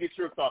 we're going to get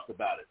your thoughts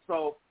about it.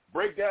 So,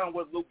 break down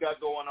what Luke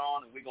got going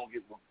on, and we're going to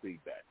get Luke's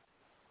feedback.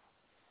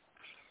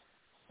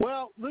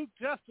 Well, Luke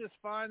Justice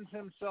finds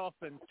himself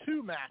in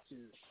two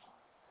matches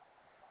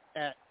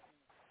at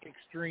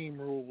Extreme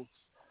Rules.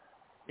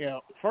 You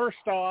know, first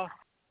off,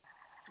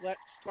 let's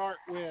start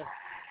with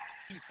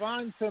he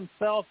finds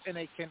himself in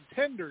a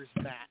contenders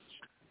match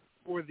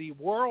for the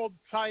world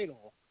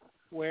title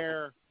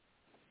where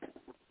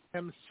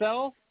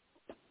himself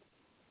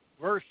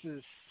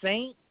versus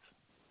Saint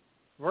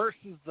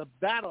versus the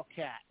Battle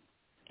Cat.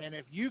 And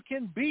if you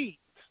can beat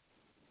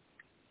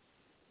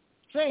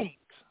Saint,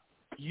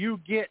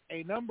 you get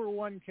a number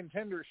one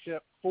contendership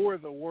for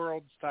the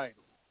world's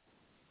title.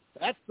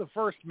 That's the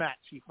first match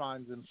he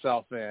finds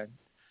himself in.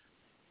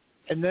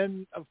 And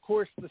then, of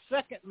course, the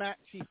second match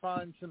he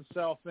finds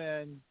himself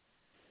in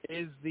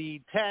is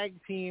the Tag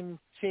Team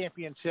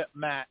Championship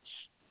match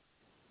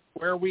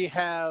where we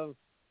have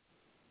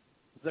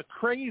the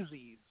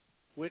Crazies,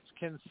 which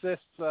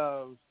consists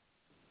of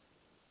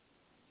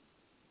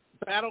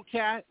Battle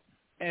Cat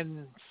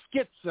and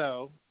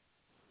Schizo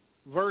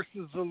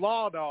versus the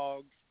Law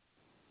Dogs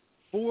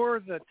for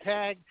the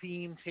Tag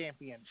Team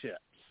Championships.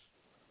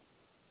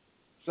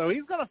 So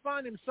he's going to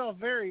find himself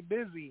very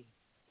busy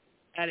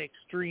at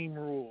Extreme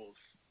Rules.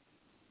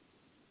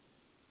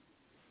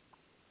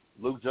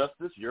 Luke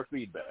Justice, your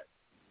feedback.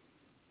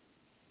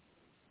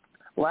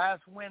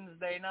 Last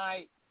Wednesday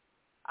night,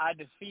 I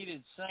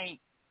defeated Saint.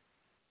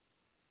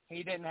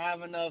 He didn't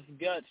have enough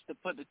guts to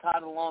put the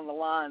title on the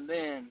line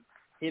then.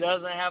 He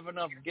doesn't have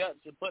enough guts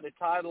to put the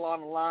title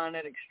on the line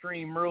at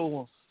Extreme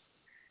Rules.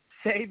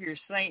 Xavier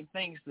Saint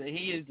thinks that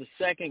he is the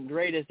second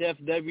greatest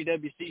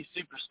FWWC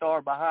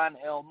superstar behind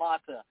El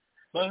Mata.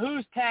 But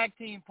who's tag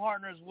team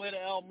partners with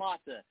El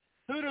Mata?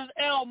 Who does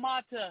El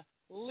Mata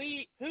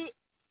lead?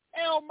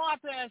 El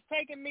Mata has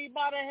taken me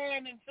by the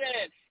hand and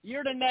said,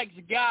 you're the next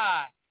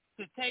guy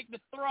to take the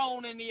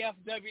throne in the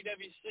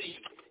FWWC.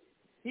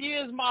 He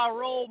is my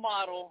role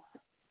model,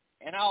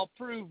 and I'll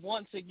prove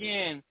once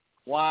again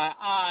why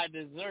I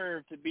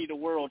deserve to be the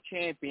world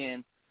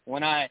champion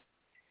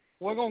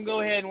we're going to go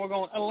ahead and we're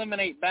going to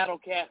eliminate Battle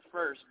Cat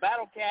first.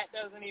 Battle Cat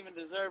doesn't even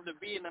deserve to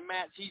be in the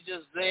match. He's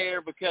just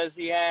there because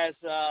he has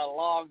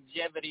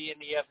longevity in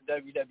the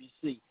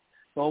FWWC.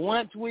 But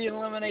once we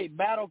eliminate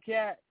Battle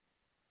Cat,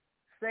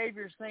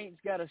 Xavier Saint's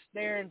got to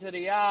stare into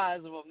the eyes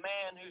of a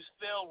man who's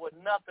filled with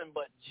nothing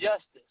but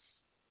justice.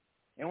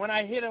 And when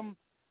I hit him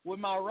with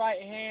my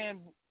right hand,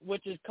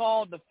 which is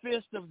called the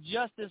fist of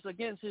justice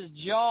against his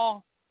jaw,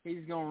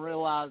 he's going to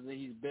realize that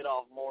he's bit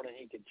off more than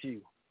he can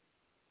chew.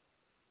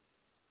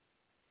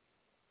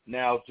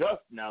 Now,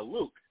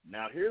 Luke,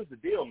 here's the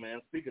deal,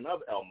 man. Speaking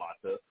of El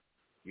Mata,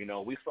 you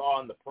know, we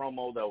saw in the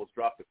promo that was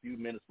dropped a few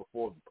minutes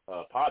before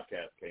the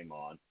podcast came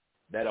on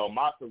that El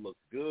Mata looks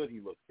good. He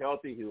looks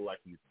healthy. He looks like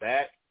he's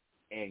back.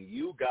 And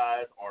you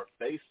guys are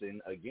facing,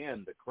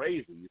 again, the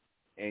Crazies,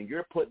 and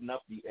you're putting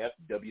up the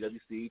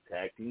FWWC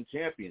Tag Team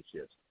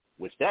Championships,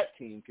 which that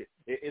team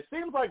it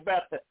seems like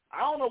I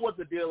don't know what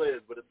the deal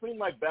is, but it seems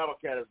like Battle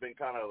Cat has been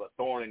kind of a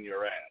thorn in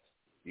your ass.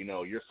 You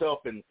know, yourself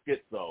and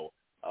Schizo.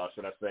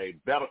 Should I say,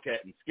 Battle Cat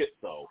and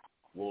Schizo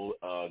will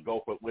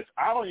go for, which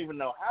I don't even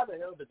know how the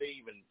hell did they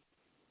even,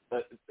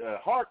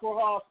 Hardcore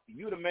Hoss,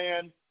 you the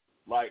man,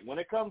 Like, when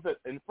it comes to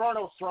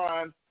Inferno's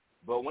trying,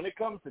 but when it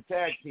comes to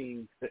tag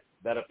teams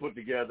that are put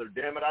together,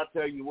 damn it, I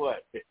tell you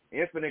what,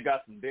 Infinite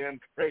got some damn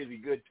crazy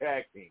good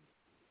tag teams.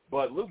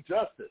 But Luke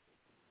Justice,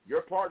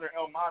 your partner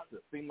El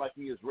Mata seemed like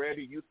he is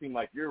ready. You seem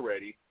like you're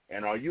ready.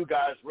 And are you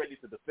guys ready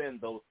to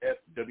defend those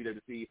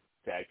FWWC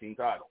tag team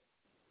titles?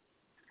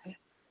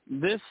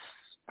 This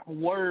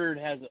word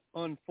has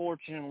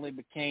unfortunately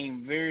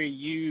became very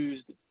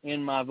used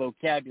in my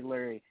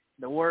vocabulary.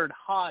 The word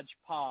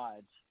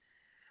hodgepodge.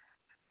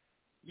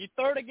 You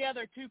throw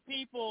together two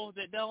people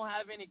that don't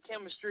have any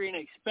chemistry and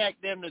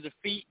expect them to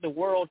defeat the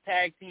World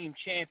Tag Team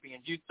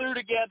Champions. You threw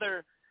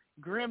together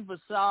Grim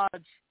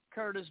Visage,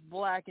 Curtis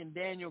Black, and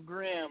Daniel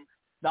Grimm,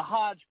 the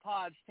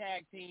hodgepodge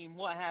tag team.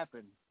 What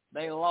happened?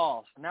 They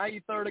lost. Now you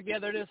throw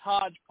together this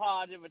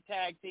hodgepodge of a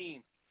tag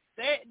team.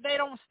 They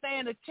don't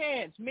stand a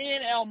chance. Me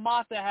and El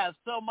Mata have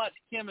so much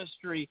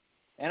chemistry,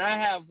 and I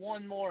have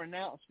one more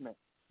announcement.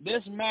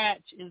 This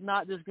match is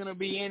not just going to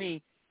be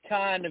any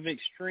kind of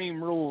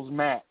Extreme Rules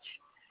match.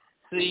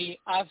 See,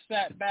 I've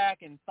sat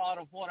back and thought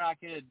of what I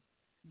could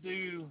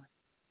do,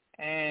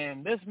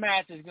 and this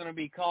match is going to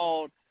be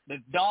called the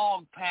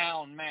Dog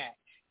Pound match.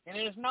 And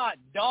it's not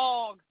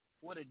dog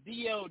with a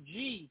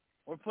D-O-G.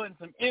 We're putting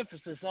some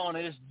emphasis on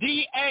it. It's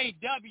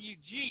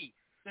D-A-W-G,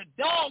 the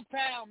Dog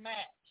Pound match.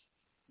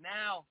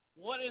 Now,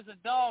 what is a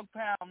Dog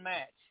Pound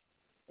match?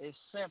 It's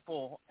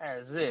simple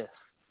as this.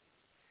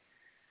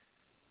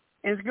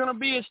 It's going to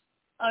be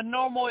a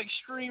normal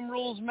Extreme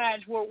Rules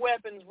match where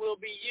weapons will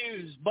be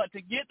used. But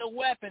to get the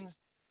weapons,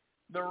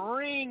 the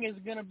ring is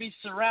going to be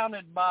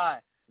surrounded by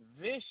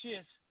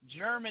vicious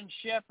German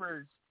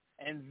Shepherds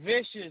and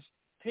vicious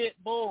Pit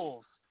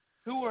Bulls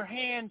who were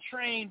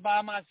hand-trained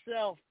by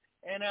myself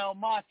and El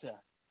Mata.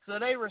 So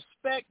they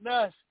respect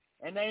us,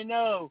 and they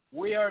know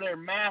we are their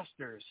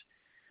masters.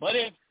 But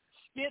if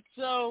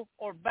Schizo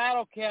or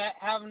Battle Cat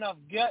have enough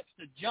guts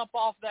to jump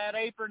off that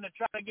apron to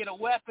try to get a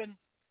weapon,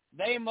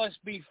 they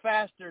must be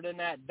faster than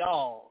that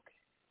dog.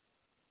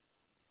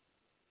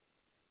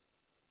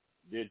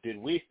 Did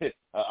we?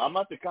 I'm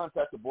about to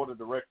contact the board of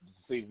directors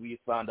to see if we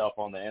signed off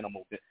on the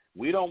animal.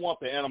 We don't want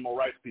the animal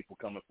rights people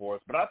coming for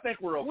us, but I think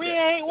we're okay. We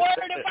ain't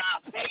worried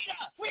about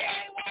PETA. We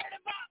ain't worried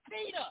about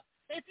PETA.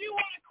 If you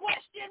want to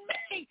question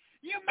me,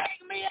 you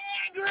make me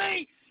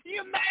angry.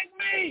 You make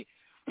me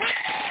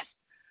pissed.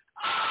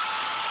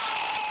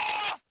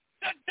 Ah!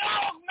 The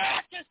dog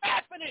match is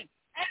happening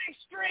at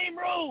Extreme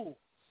Rules.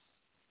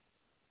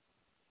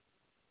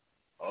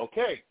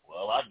 Okay,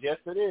 well, I guess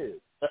it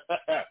is.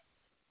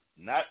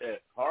 Not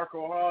at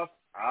Hardcore Hoss.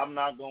 I'm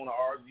not going to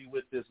argue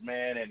with this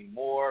man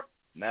anymore.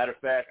 Matter of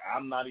fact,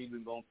 I'm not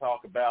even going to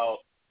talk about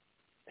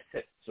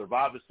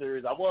Survivor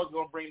Series. I was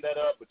going to bring that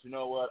up, but you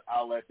know what?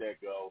 I'll let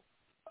that go.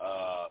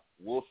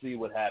 We'll see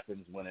what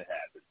happens when it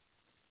happens.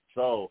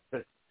 So,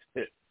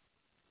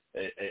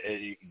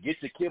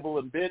 get your kibble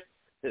and bits,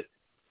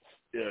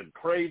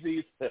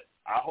 crazies.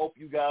 I hope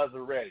you guys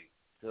are ready,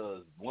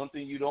 because one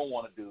thing you don't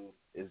want to do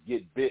is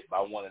get bit by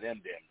one of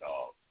them damn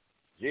dogs.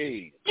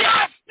 Jeez.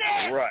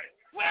 Justice right.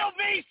 will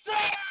be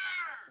served.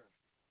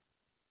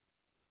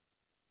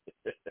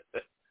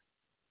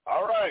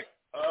 All right.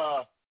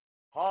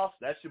 Hoss,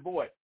 that's your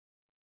boy.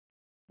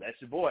 That's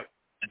your boy.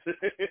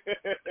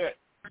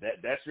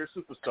 That's your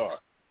superstar.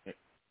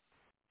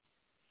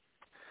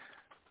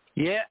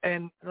 Yeah,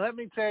 and let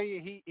me tell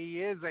you,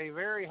 he is a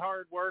very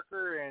hard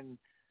worker, and,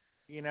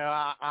 you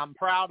know, I'm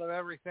proud of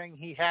everything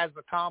he has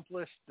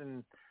accomplished,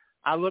 and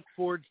I look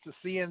forward to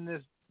seeing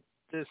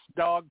this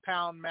dog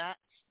pound match.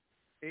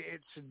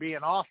 It should be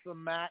an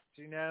awesome match,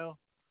 you know,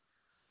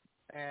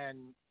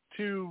 and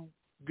two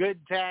good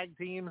tag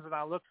teams, and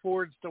I look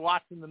forward to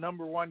watching the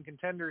number one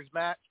contenders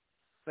match.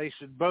 They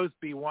should both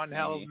be one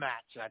hell of a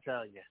match, I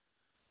tell you.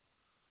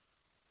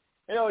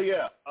 Hell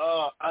yeah!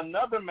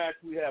 Another match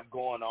we have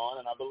going on,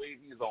 and I believe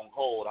he's on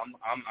hold. I'm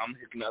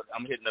hitting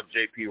up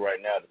JP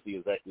right now to see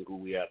exactly who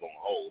we have on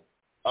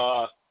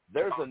hold.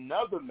 There's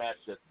another match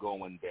that's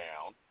going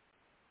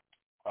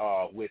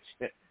down, which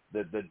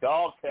the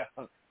dog.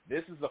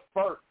 This is the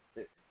first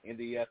in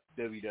the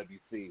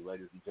FWWC,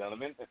 ladies and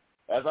gentlemen.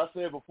 As I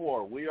said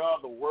before, we are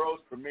the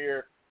world's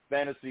premier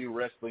fantasy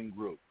wrestling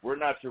group. We're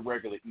not your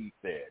regular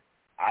E-Fed.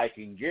 I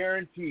can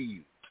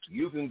guarantee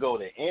you can go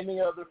to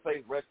any other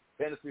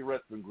fantasy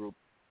wrestling group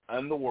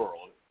in the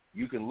world.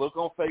 You can look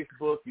on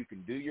Facebook. You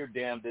can do your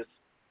damnedest.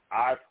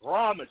 I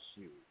promise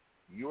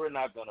you are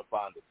not going to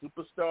find the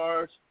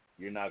superstars.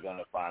 You're not going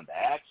to find the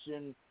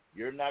action.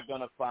 You're not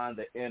going to find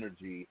the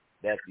energy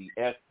that the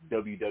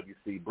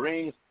FWWC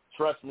brings.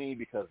 Trust me,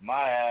 because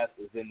my ass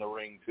is in the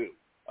ring too.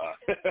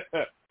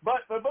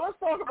 But let's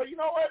talk about, you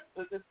know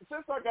what,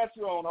 since I got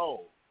you on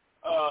hold,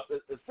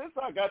 since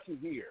I got you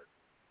here,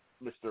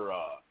 Mr.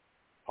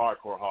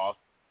 Hardcore Hoss,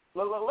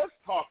 let's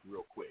talk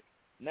real quick.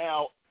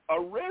 Now,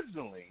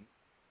 originally,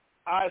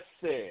 I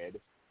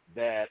said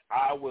that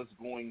I was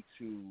going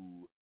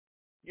to,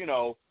 you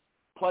know,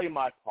 play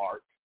my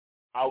part.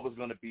 I was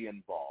going to be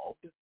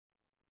involved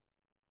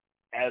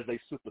as a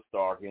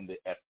superstar in the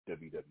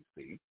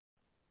FWWC,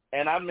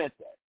 and I meant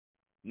that.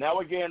 Now,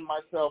 again,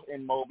 myself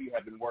and Moby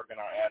have been working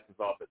our asses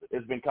off.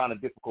 It's been kind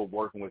of difficult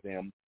working with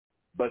him.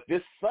 But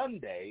this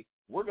Sunday,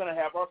 we're going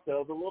to have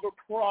ourselves a little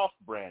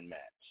cross-brand match.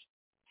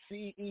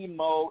 CE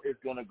Mo is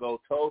going to go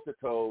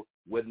toe-to-toe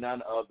with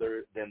none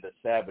other than the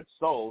Savage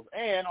Souls.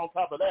 And on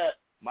top of that,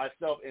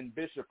 myself and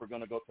Bishop are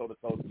going to go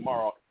toe-to-toe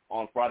tomorrow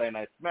on Friday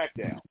Night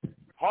SmackDown.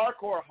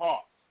 Hardcore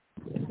Hawks,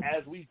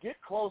 as we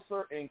get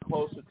closer and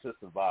closer to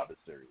Survivor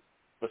Series,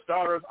 for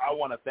starters, I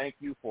want to thank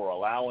you for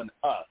allowing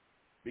us,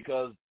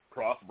 because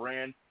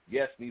cross-brand,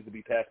 yes, needs to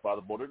be passed by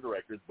the board of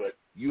directors, but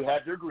you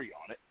had to agree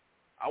on it.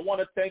 I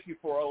want to thank you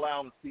for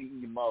allowing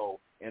CE Mo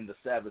and the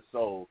Savage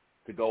Souls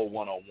to go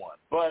one-on-one.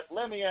 But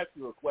let me ask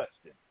you a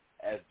question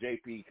as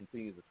JP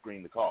continues to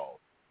screen the calls.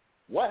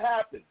 What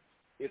happens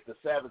if the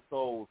Savage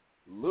Souls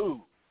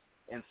lose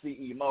and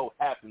CE Mo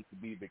happens to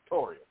be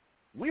victorious?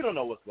 We don't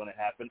know what's going to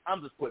happen.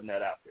 I'm just putting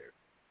that out there.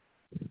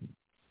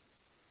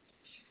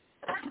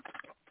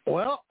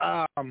 Well,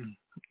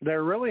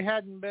 there really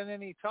hadn't been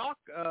any talk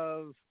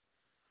of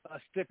a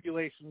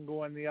stipulation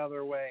going the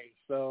other way,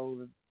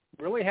 so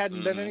really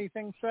hadn't been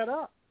anything set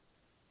up.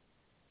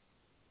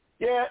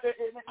 Yeah,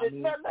 it's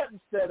nothing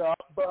set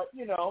up, but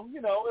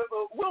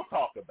we'll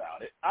talk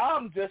about it.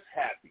 I'm just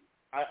happy.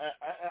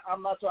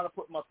 I'm not trying to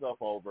put myself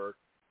over.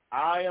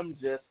 I am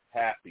just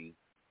happy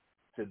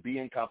to be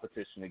in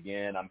competition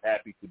again. I'm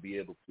happy to be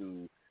able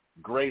to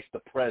grace the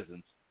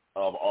presence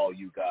of all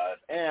you guys,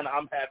 and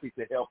I'm happy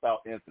to help out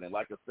Infinite.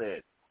 Like I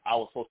said, I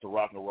was supposed to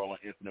rock and roll on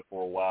Infinite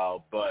for a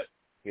while, but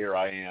here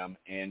I am,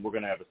 and we're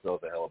going to have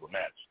ourselves a hell of a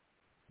match.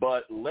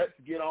 But let's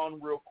get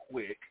on real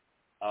quick.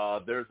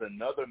 There's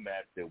another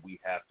match that we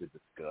have to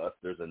discuss.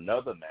 There's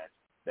another match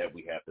that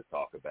we have to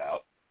talk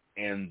about,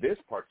 and this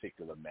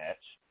particular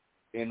match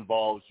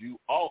involves you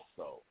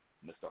also,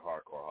 Mr.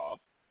 Hardcore Hoff.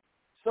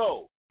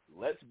 So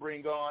let's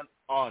bring on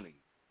Ani,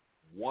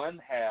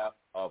 one half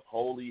of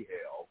Holy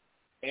Hell,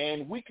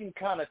 and we can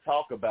kind of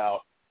talk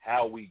about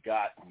how we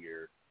got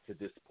here to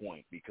this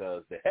point,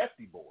 because the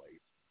Hefty Boys,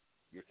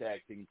 your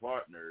tag team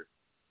partner,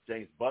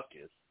 James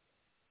Buckus,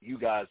 you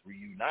guys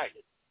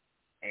reunited,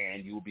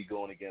 and you will be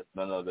going against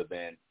none other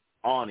than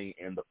Ani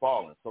and the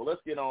Fallen. So let's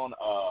get on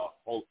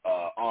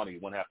Ani,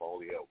 one half of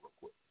Holy Hell, real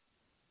quick.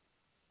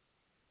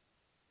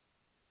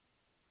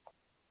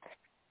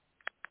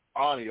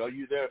 Ani, are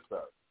you there,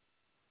 sir?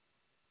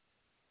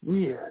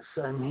 Yes,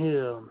 I'm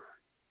here,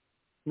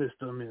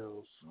 Mr.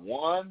 Mills.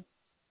 One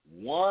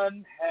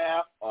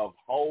half of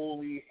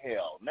Holy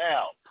Hell.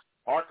 Now,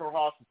 Arthur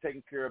Haas is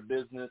taking care of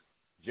business.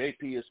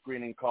 JP is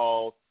screening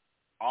calls.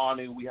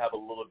 Ani, we have a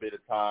little bit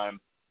of time.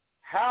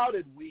 How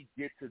did we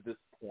get to this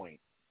point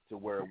to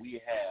where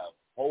we have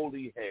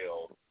Holy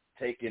Hell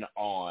taking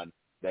on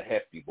the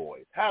Hefty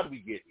Boys? How did we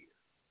get here?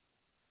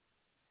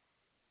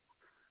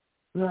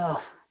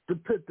 Well, to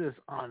put this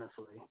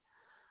honestly,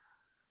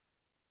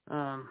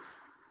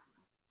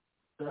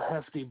 the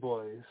Hefty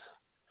Boys,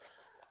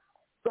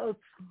 both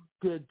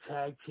good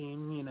tag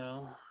team,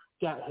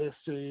 got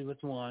history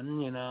with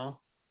one,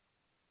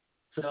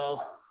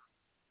 So,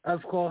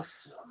 of course,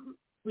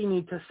 we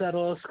need to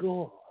settle a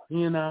score,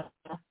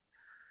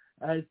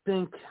 I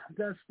think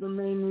that's the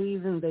main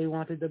reason they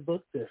wanted to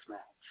book this match.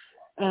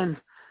 And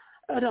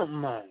I don't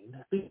mind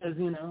because,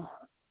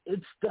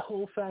 it's the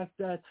whole fact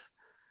that,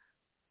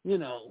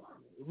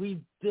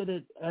 we did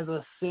it as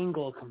a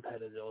single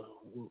competitive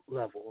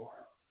level.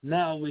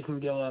 Now we can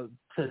go up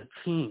to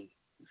teams,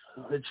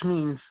 which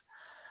means,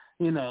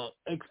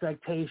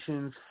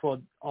 expectations for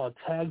our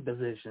tag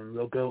division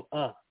will go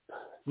up.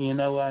 You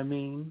know what I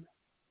mean?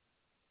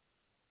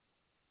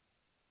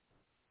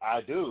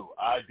 I do.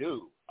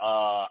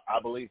 I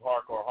believe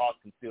Hardcore Hawk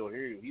can still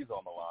hear you. He's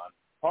on the line.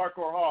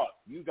 Hardcore Hawk,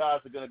 you guys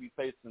are going to be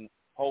facing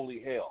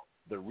Holy Hell,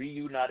 the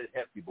reunited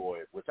Hefty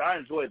Boys, which I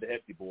enjoyed the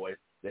Hefty Boys.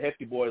 The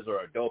Hefty Boys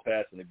are a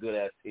dope-ass and a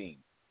good-ass team.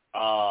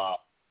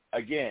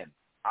 Again,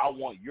 I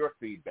want your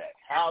feedback.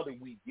 How did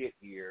we get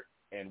here,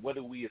 and what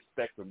do we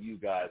expect from you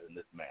guys in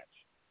this match?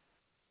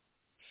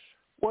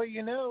 Well,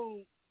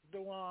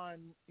 DeJuan,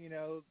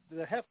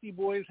 the Hefty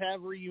Boys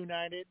have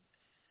reunited,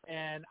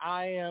 and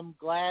I am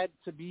glad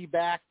to be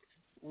back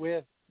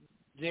with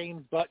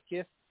James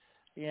Butkus.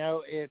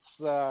 It's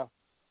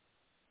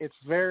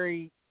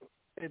very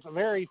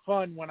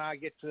fun when I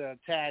get to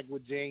tag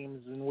with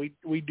James, and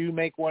we do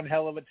make one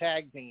hell of a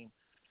tag team.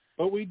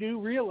 But we do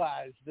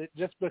realize that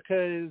just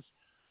because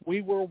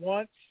we were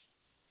once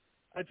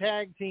a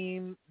tag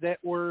team that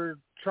were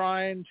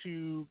trying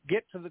to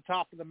get to the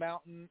top of the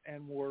mountain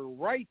and were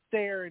right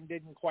there and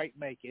didn't quite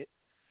make it,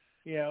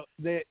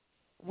 that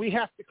we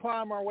have to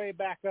climb our way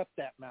back up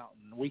that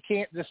mountain. We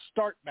can't just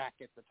start back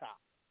at the top.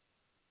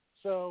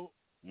 So,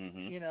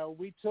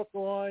 we took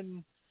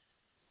on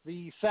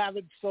the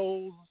Savage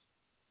Souls,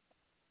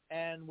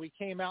 and we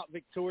came out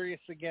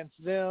victorious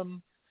against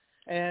them.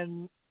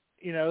 And,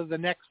 the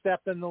next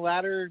step in the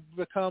ladder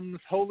becomes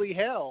Holy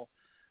Hell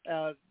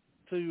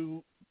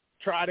to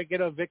try to get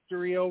a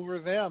victory over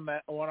them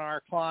on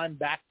our climb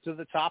back to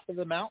the top of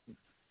the mountain.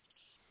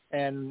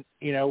 And,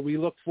 we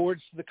look forward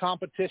to the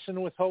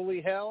competition with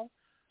Holy Hell,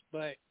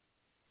 but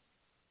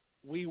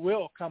we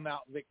will come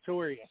out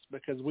victorious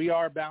because we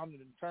are bound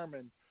and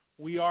determined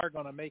we are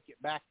going to make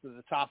it back to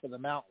the top of the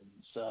mountain.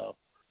 So,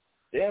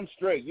 damn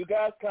straight. You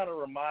guys kind of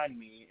remind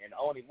me, and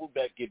Oni, we'll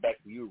get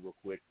back to you real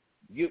quick.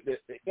 The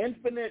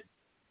Infinite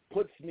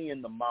puts me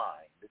in the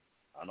mind.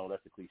 I know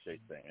that's a cliche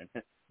saying,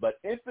 but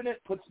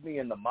Infinite puts me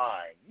in the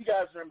mind. You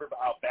guys remember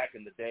how back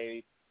in the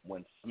day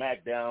when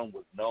SmackDown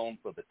was known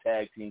for the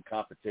tag team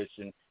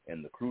competition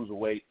and the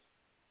cruiserweights?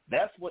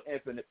 That's what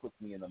Infinite puts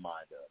me in the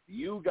mind of.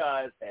 You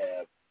guys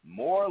have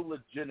more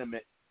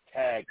legitimate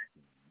tag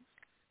teams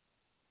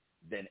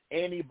than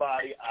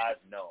anybody I've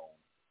known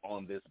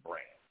on this brand,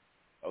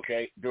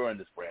 okay, during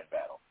this brand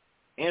battle.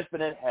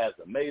 Infinite has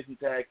amazing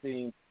tag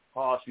teams.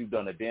 Hoss, you've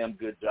done a damn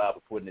good job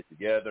of putting it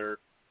together.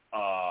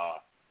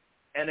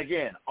 And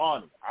again,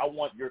 Ani, I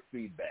want your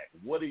feedback.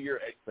 What are your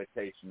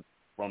expectations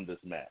from this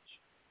match?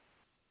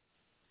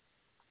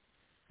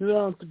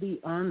 Well, to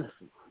be honest,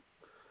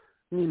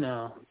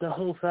 the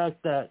whole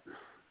fact that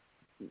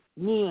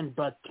me and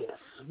Butkus,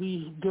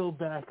 we go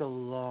back a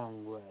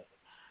long way.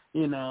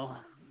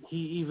 He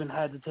even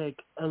had to take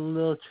a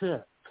little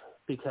trip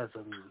because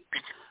of me.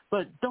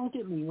 But don't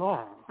get me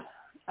wrong,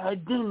 I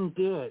didn't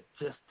do it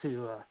just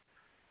to,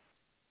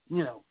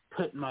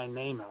 put my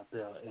name out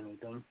there or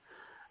anything.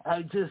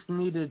 I just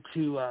needed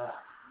to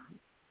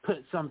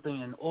put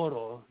something in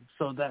order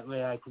so that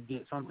way I could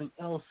get something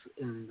else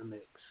in the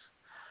mix.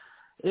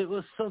 It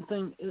was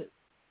something, it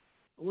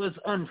was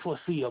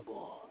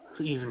unforeseeable,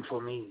 even for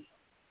me.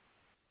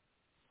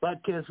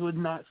 Butkus would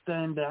not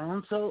stand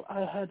down, so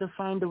I had to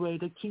find a way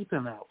to keep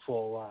him out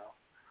for a while.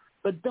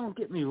 But don't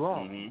get me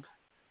wrong.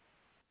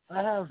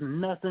 I have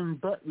nothing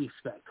but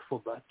respect for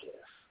Butkus.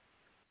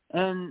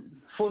 And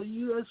for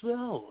you as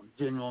well,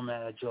 General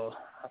Manager.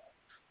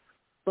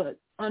 But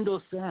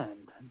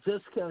understand,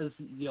 just because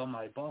you're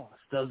my boss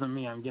doesn't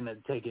mean I'm going to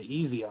take it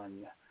easy on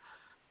you.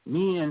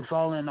 Me and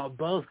Fallon are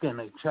both going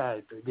to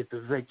try to get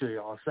the victory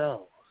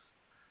ourselves.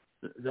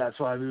 That's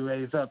why we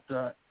raise up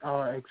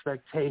our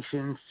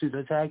expectations to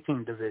the tag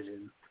team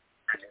division.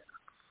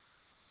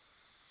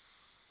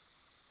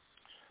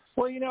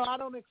 Well, I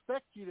don't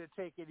expect you to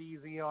take it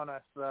easy on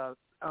us,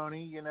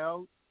 Oni.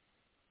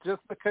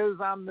 Just because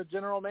I'm the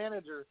general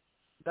manager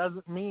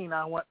doesn't mean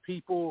I want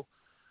people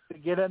to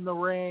get in the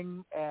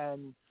ring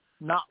and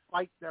not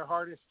fight their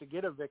hardest to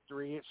get a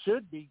victory. It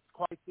should be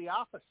quite the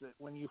opposite.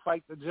 When you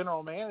fight the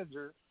general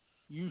manager,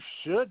 you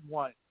should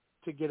want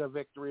to get a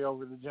victory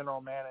over the general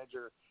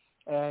manager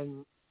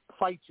and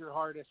fight your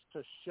hardest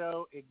to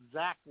show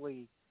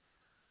exactly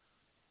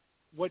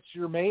what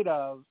you're made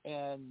of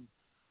and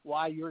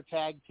why your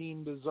tag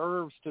team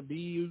deserves to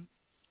be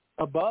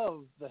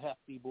above the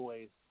Hefty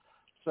Boys.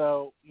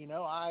 So,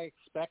 I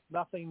expect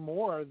nothing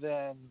more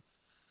than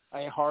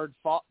a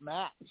hard-fought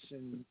match.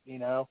 And,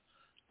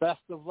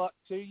 best of luck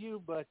to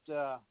you. But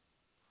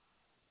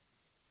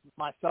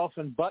myself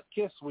and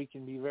Butkus, we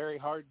can be very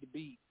hard to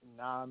beat. And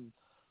I'm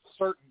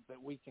certain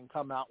that we can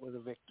come out with a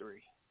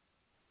victory.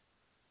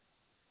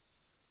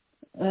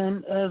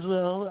 And as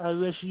well, I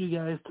wish you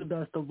guys the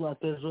best of luck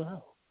as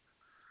well.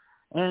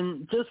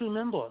 And just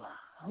remember,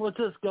 we're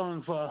just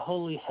going for a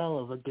holy hell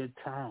of a good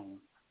time.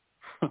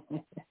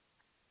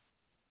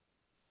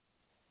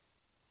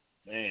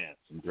 Man,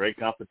 some great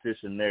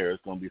competition there.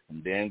 It's going to be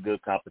some damn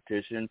good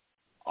competition.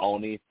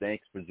 Oni,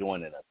 thanks for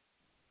joining us.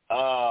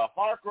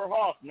 Harker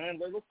Hoff, man,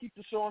 let's keep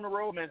the show on the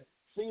road, man.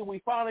 See,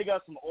 we finally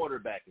got some order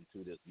back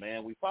into this,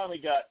 man. We finally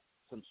got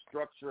some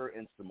structure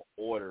and some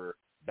order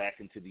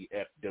back into the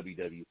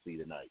FWWC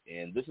tonight.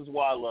 And this is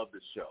why I love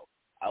this show.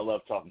 I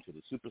love talking to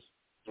the superstars.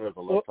 I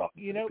love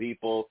talking to the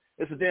people.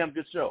 It's a damn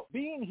good show.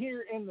 Being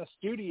here in the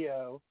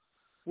studio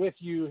with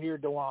you here,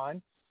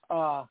 Dewan,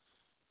 I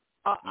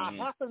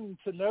happened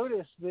to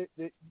notice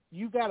that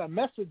you got a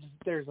message.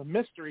 There's a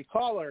mystery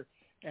caller,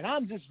 and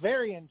I'm just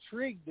very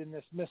intrigued in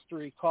this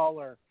mystery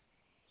caller.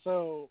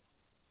 So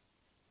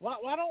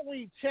why don't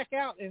we check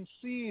out and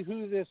see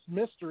who this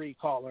mystery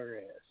caller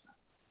is?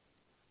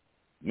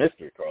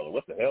 Mystery caller?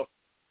 What the hell?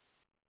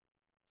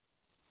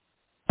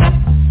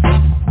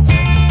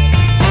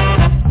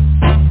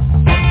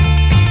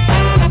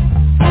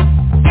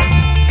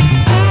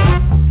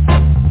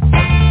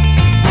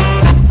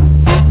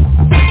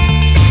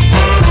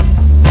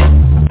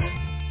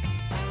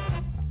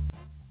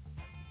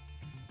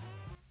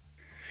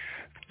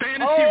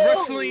 Fantasy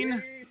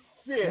Wrestling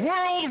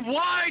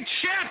Worldwide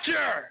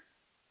Chapter.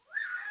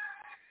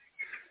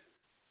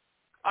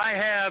 I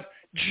have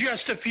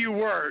just a few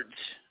words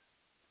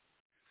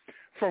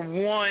for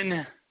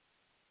one.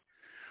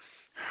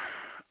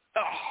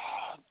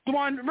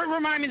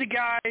 Remind me the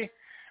guy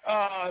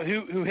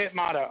who hit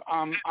Mata.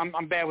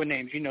 I'm bad with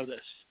names. You know this.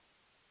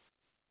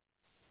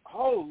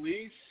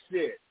 Holy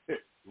shit.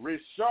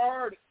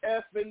 Richard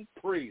effing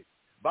Priest.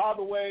 By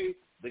the way,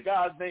 the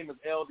guy's name is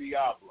El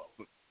Diablo.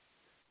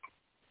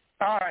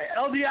 All right,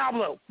 El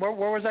Diablo. Where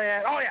was I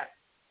at? Oh, yeah.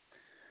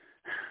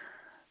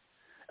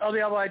 El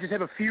Diablo, I just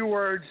have a few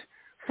words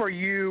for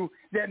you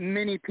that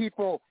many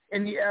people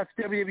in the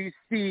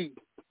FWWC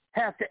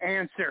have to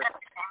answer,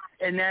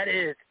 and that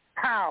is,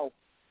 how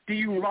do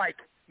you like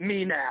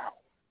me now.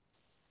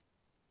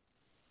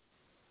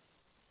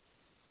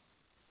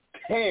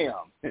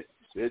 Damn, this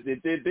is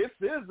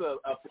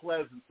a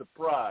pleasant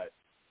surprise.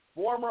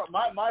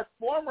 My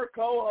former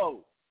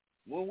co-host,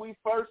 when we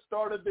first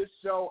started this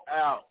show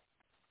out,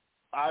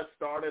 I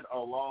started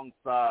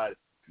alongside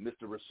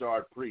Mr.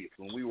 Rashard Priest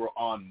when we were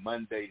on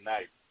Monday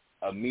night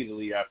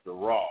immediately after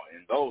Raw.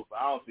 And those,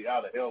 I don't see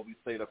how the hell we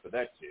stayed up for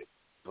that shit.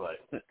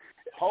 But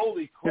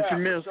holy crap,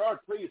 Rashard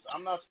Priest,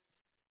 I'm not.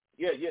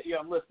 Yeah,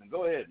 I'm listening.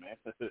 Go ahead,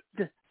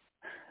 man.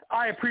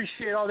 I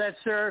appreciate all that,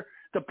 sir.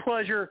 The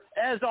pleasure,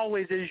 as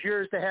always, is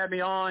yours to have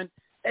me on.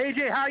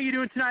 AJ, how are you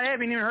doing tonight? I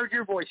haven't even heard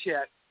your voice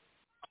yet.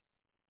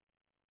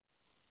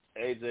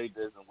 AJ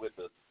isn't with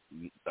us.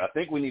 I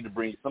think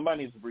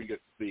somebody needs to bring us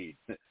to speed.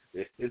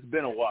 It's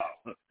been a while.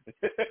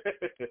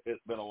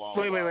 It's been a long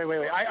while.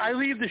 Wait. I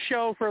leave the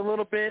show for a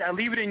little bit. I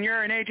leave it in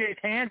your and AJ's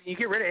hands. You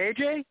get rid of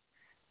AJ?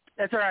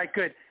 That's all right,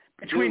 good.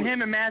 Between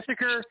him and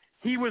Massacre,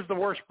 he was the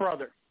worst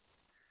brother.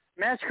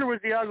 Massacre was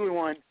the ugly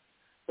one,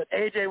 but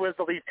AJ was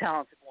the least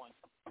talented one.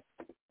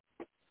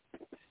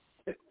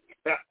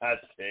 God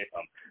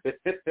damn.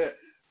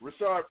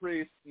 Rashard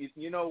Priest,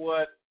 you know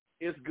what?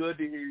 It's good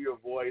to hear your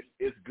voice.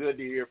 It's good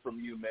to hear from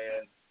you,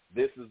 man.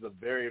 This is a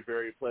very,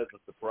 very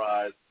pleasant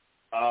surprise.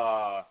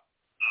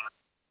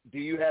 Do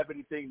you have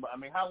anything? I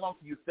mean, how long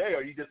can you stay?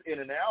 Are you just in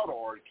and out,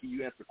 or can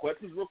you answer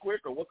questions real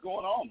quick, or what's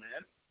going on,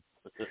 man?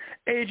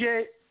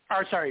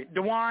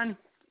 Dewan,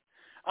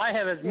 I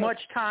have as much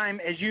time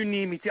as you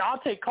need me to. I'll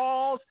take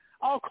calls.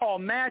 I'll call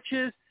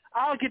matches.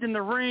 I'll get in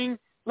the ring.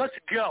 Let's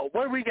go.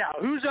 What do we got?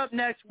 Who's up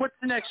next? What's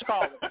the next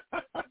caller?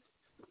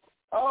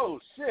 Oh,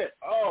 shit.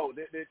 Oh,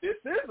 this is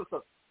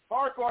a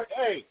hardcore.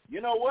 Hey,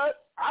 you know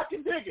what? I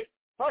can dig it.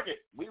 Fuck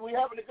it. We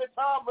having a good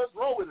time. Let's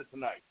roll with it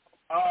tonight.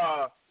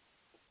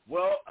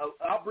 Well,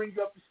 I'll bring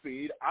you up to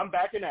speed. I'm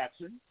back in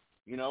action.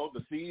 You know,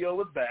 the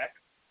CEO is back.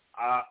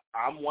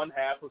 I'm one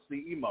half of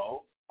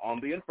CMO on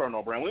the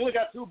Inferno brand. We only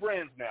got two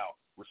brands now,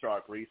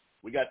 Rashard Priest.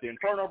 We got the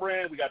Inferno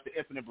brand, we got the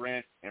Infinite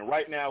brand, and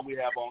right now we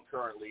have on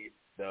currently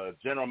the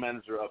general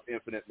manager of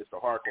Infinite,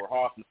 Mr. Hardcore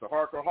Hoss. Mr.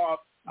 Hardcore Hoss.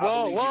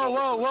 Whoa,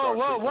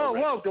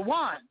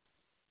 Dewan.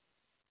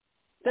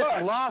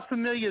 That's La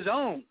Familia's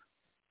own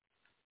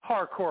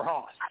Hardcore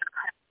Hoss.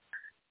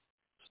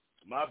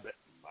 My bad.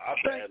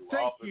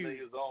 La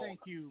Familia's own. Thank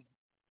you.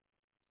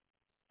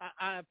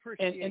 I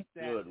appreciate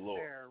that, good Lord.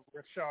 there,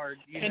 Rashard.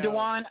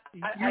 Dewan,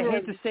 I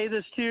hate to say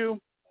this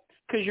too,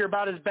 because you're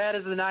about as bad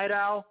as the Night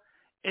Owl.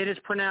 It is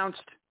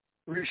pronounced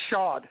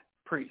Rashard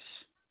Priest.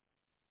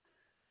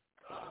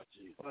 Oh,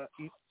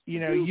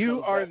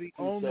 you are the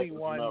only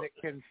one that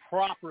can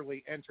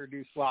properly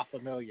introduce La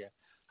Familia.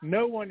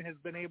 No one has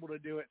been able to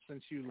do it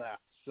since you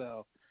left.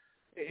 So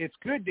it's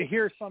good to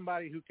hear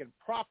somebody who can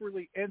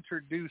properly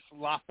introduce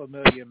La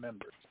Familia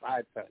members,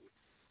 I tell you.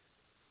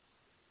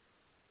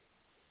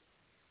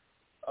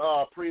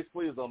 Priest,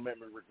 please don't make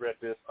me regret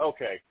this.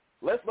 Okay,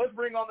 let's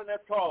bring on the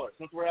next caller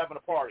since we're having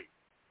a party.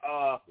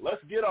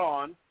 Let's get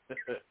on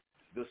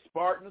the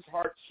Spartans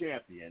Heart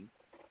champion,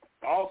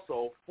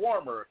 also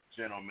former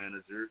general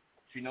manager.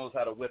 She knows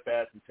how to whip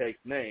ass and take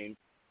names.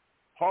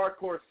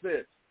 Hardcore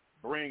Sis,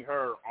 bring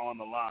her on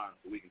the line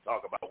so we can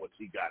talk about what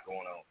she got going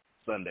on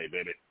Sunday,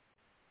 baby.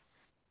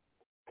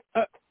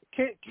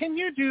 Can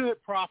you do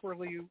it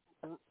properly,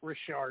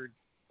 Rashard?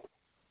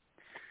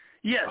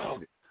 Yes.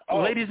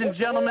 Ladies and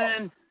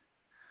gentlemen,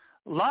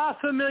 La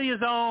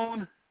Familia's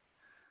own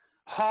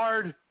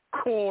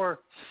Hardcore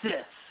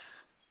Sis.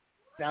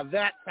 Now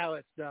that's how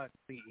it's done,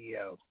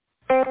 CEO.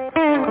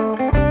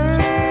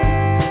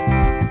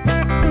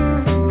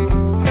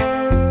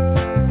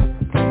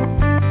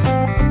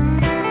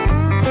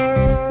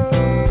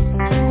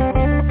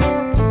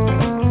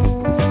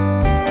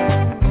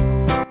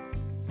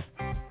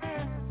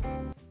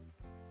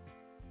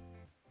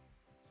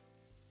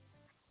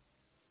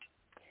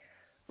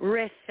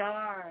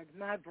 Rashard,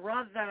 my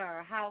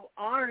brother, how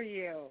are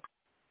you?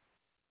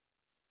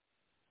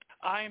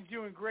 I am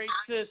doing great,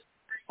 sis.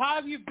 How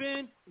have you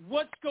been?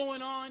 What's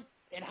going on?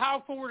 And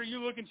how forward are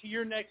you looking to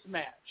your next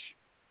match?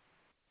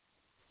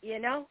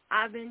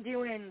 I've been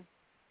doing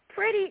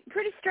pretty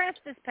stressed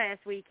this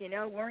past week,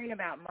 worrying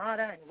about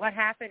Mata and what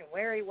happened and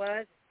where he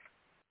was.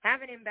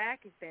 Having him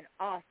back has been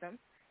awesome.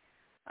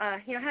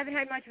 Haven't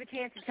had much of a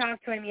chance to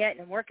talk to him yet,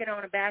 and I'm working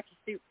on a batch of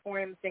soup for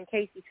him in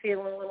case he's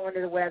feeling a little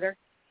under the weather.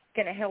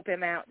 Going to help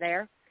him out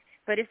there.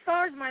 But as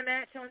far as my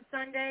match on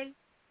Sunday,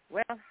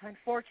 well,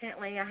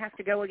 unfortunately, I have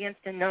to go against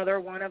another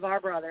one of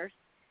our brothers.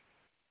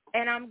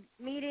 And I'm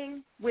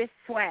meeting with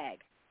Swag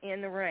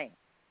in the ring.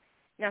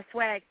 Now,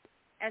 Swag,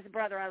 as a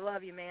brother, I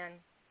love you, man,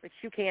 but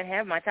you can't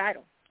have my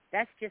title.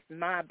 That's just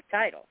my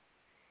title.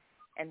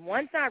 And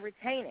once I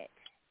retain it,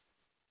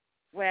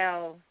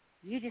 well,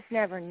 you just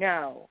never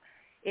know.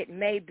 It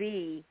may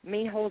be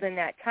me holding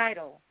that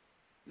title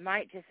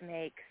might just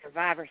make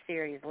Survivor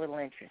Series a little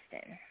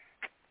interesting.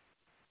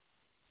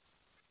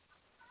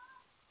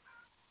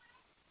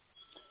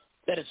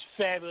 That is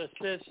fabulous,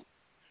 sis.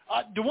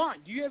 Dewan,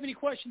 do you have any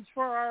questions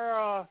for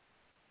our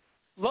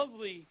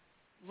lovely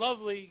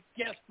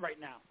guest right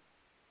now?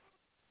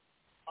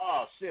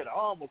 Oh, shit, I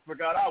almost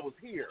forgot I was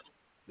here.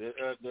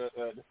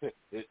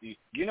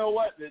 You know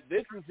what?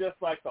 This is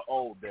just like the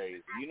old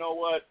days. You know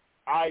what?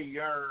 I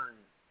yearn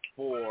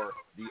for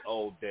the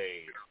old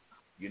days.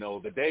 You know,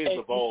 the days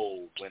of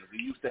old when we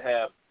used to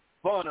have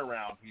fun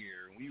around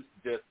here. And we used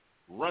to just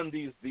run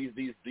these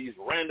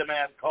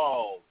random-ass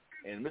calls.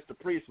 And Mr.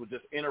 Priest would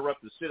just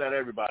interrupt the shit out of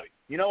everybody.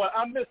 You know what?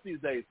 I miss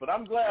these days, but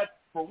I'm glad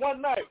for one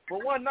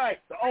night,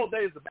 the old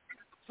days are back.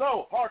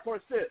 So,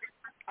 Hardcore Sis,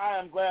 I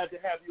am glad to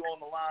have you on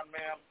the line,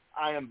 ma'am.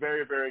 I am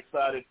very, very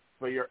excited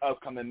for your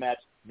upcoming match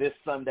this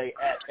Sunday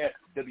at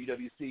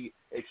FWWC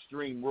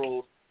Extreme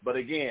Rules. But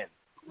again,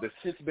 the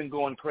shit's been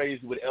going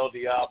crazy with El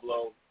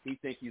Diablo. He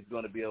thinks he's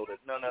going to be able to.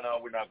 No,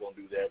 we're not going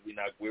to do that.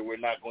 We're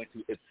not going to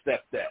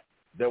accept that.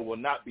 There will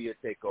not be a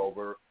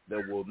takeover.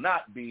 There will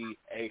not be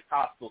a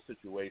hostile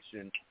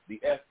situation. The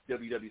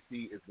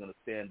FWWC is going to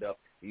stand up.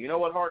 And you know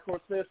what,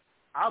 Hardcore Sis?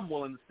 I'm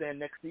willing to stand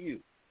next to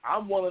you.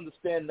 I'm willing to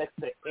stand next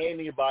to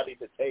anybody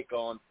to take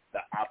on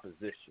the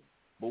opposition.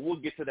 But we'll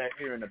get to that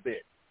here in a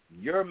bit.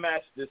 Your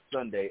match this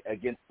Sunday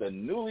against the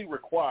newly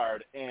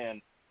required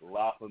and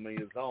La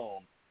Familia's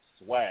own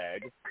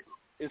Swag.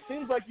 It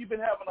seems like you've been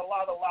having a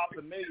lot of La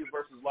Familia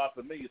versus La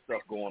Familia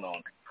stuff going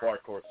on,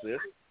 Hardcore Sis.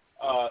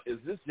 Is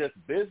this just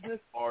business,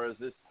 or is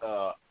this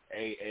a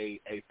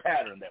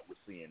pattern that we're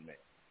seeing there?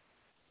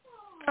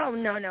 Oh,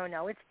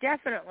 no. It's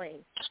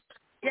definitely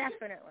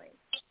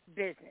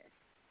business.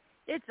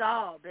 It's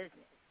all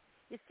business.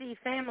 You see,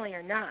 family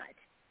or not,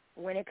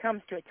 when it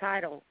comes to a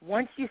title,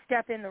 once you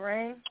step in the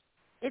ring,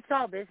 it's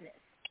all business.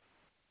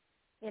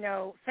 You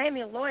know,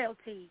 family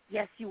loyalty,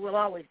 yes, you will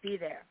always be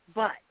there,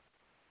 but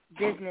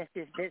business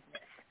is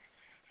business.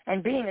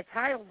 And being a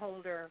title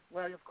holder,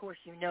 well, of course,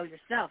 you know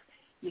yourself,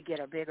 you get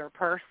a bigger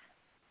purse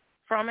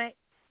from it.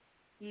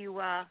 You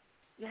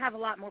have a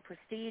lot more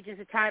prestige as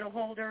a title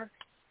holder.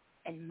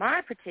 And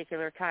my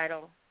particular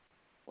title,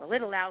 well,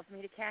 it allows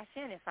me to cash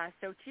in if I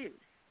so choose.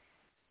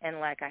 And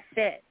like I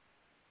said,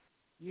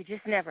 you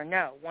just never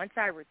know. Once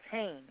I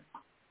retain,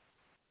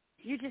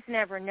 you just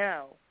never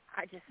know.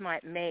 I just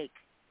might make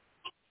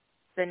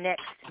the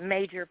next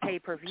major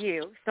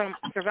pay-per-view, some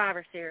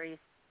Survivor Series,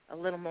 a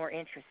little more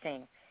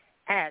interesting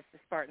as the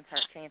Spartan's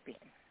Heart champion.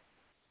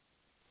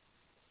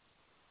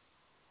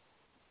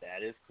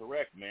 That is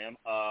correct, ma'am.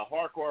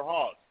 Hardcore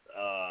Hoss,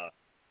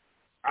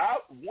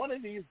 one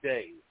of these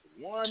days,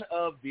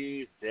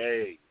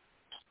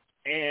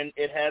 and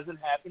it hasn't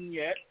happened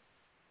yet,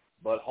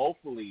 but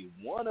hopefully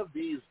one of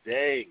these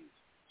days,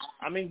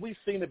 I mean, we've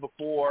seen it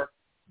before,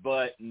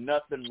 but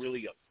nothing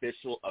really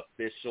official.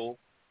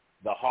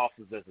 The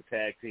Hosses as a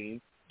tag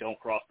team. Don't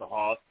cross the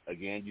Hoss.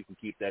 Again, you can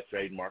keep that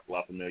trademark,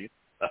 La Familia.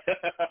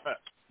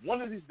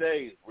 One of these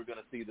days, we're going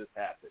to see this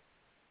happen.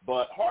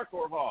 But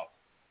Hardcore Hoss,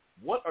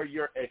 what are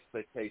your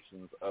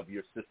expectations of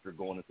your sister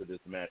going into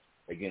this match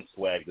against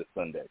Swag this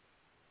Sunday?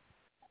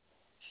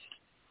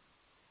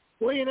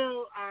 Well, you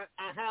know, I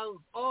have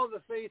all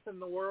the faith in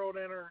the world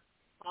in her,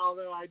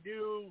 although I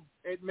do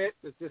admit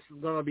that this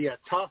is going to be a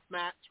tough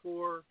match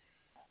for her.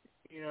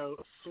 You know,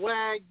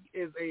 Swag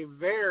is a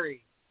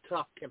very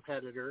tough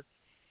competitor.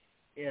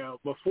 You know,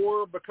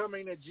 before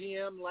becoming a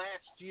GM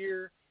last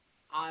year,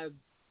 I've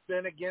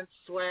been against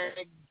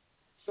Swag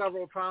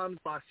several times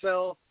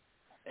myself,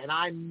 and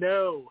I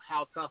know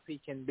how tough he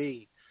can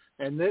be.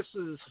 And this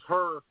is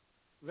her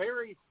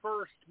very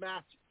first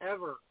match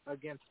ever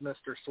against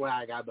Mr.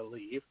 Swag, I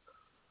believe.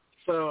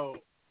 So,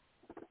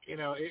 you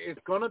know,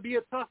 it's going to be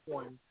a tough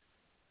one,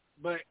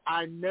 but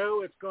I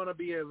know it's going to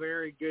be a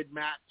very good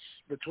match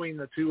between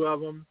the two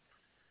of them.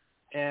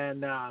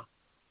 And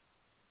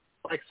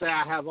like I say,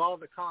 I have all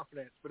the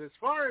confidence. But as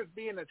far as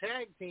being a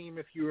tag team,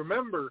 if you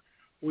remember,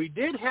 we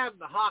did have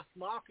the Haas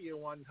Mafia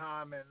one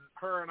time, and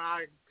her and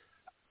I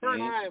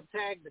have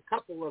tagged a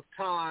couple of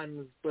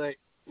times, but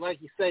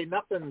like you say,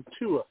 nothing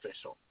too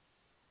official.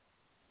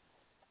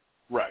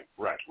 Right.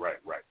 Richard,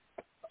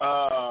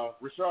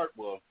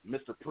 well,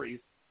 Mr.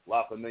 Priest,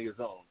 La Familia's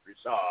own,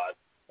 Richard.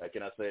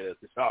 Can I say this?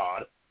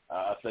 Richard.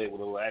 I say it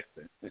with a little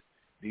accent. Do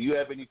you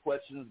have any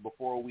questions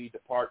before we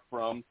depart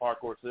from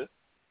Hardcore Sis?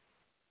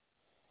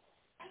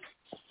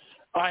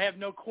 I have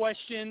no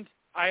questions.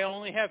 I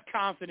only have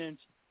confidence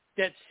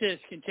that Sis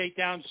can take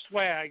down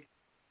Swag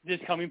this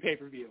coming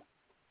pay-per-view.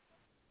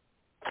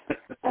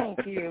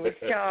 Thank you,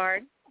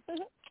 Richard.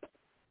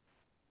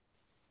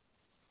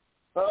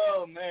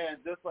 Oh, man,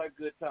 just like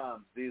good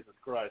times. Jesus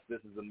Christ, this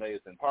is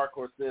amazing.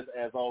 Hardcore Sis,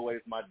 as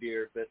always, my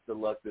dear, best of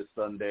luck this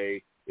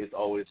Sunday. It's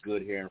always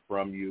good hearing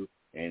from you.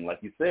 And like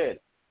you said,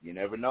 you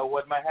never know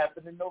what might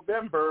happen in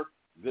November.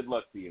 Good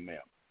luck to you, ma'am.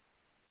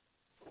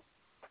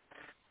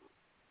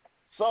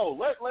 So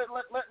let's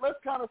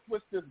kind of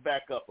switch this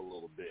back up a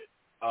little bit.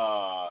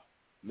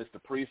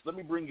 Mr. Priest, let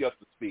me bring you up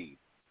to speed.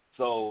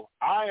 So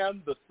I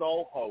am the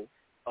sole host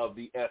of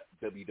the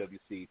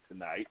FWWC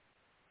tonight.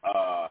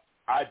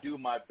 I do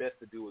my best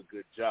to do a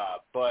good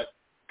job, but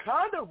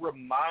kind of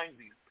remind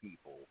these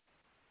people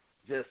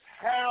just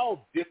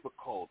how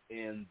difficult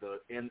in the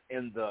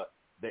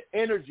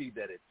energy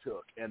that it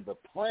took and the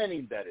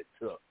planning that it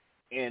took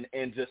and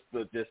just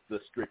the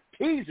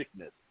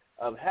strategicness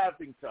of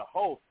having to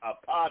host a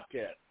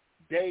podcast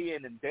day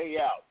in and day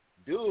out.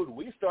 Dude,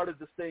 we started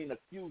this thing a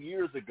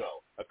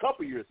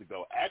couple years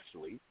ago,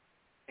 actually,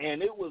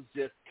 and it was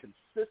just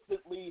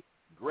consistently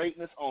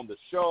greatness on the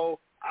show.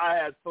 I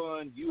had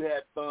fun. You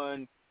had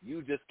fun.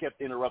 You just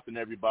kept interrupting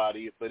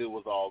everybody, but it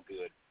was all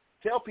good.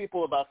 Tell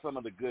people about some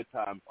of the good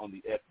times on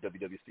the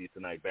FWWC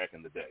tonight back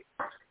in the day.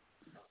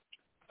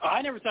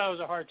 I never thought it was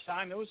a hard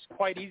time. It was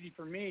quite easy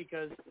for me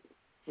because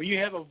when you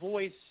have a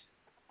voice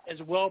as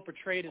well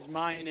portrayed as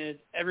mine is,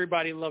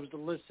 everybody loves to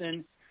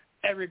listen,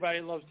 everybody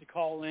loves to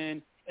call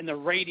in, and the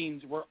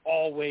ratings were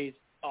always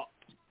up.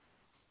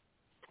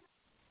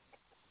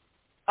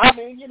 I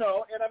mean,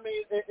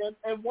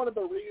 and one of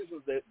the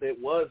reasons that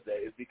was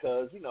that is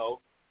because,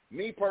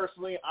 me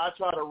personally, I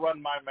try to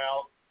run my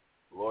mouth.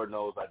 Lord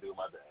knows I do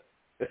my best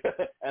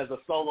as a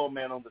solo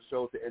man on the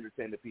show to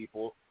entertain the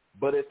people.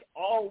 But it's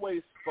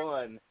always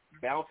fun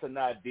bouncing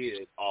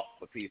ideas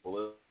off of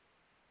people,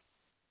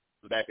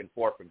 back and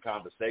forth in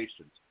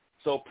conversations.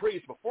 So,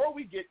 Priest, before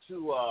we get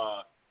to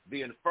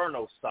the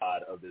Inferno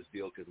side of this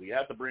deal, because we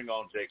have to bring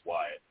on Jake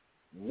Wyatt,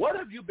 what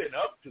have you been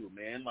up to,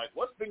 man? Like,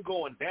 what's been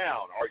going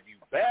down? Are you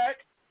back?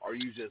 Are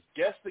you just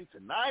guesting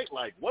tonight?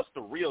 Like, what's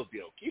the real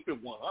deal? Keep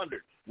it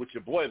 100 with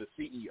your boy, the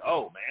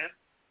CEO, man.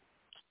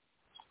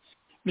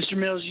 Mr.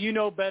 Mills, you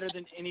know better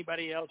than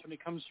anybody else when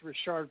it comes to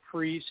Richard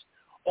Priest.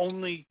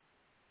 Only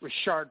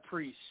Richard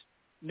Priest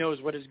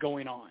knows what is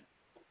going on.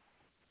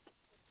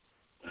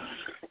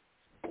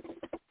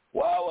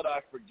 Why would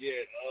I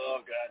forget? Oh,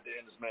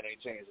 goddamn, this man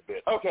ain't changed a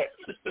bit. Okay.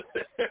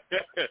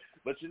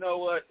 But you know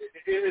what?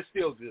 It's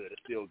still good.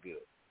 It's still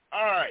good.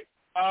 All right.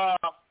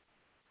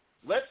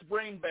 Let's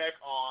bring back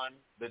on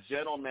the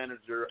general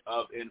manager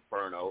of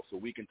Inferno so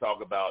we can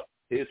talk about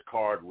his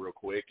card real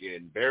quick.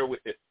 And bear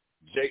with it.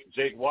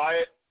 Jake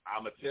Wyatt,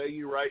 I'm going to tell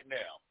you right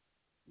now,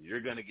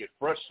 you're going to get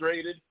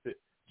frustrated.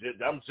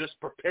 I'm just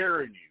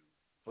preparing you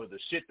for the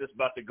shit that's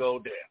about to go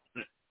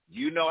down.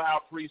 You know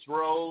how Priest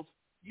rolls.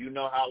 You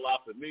know how La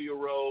Familia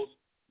rolls.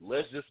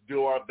 Let's just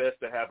do our best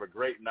to have a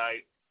great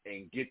night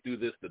and get through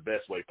this the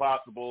best way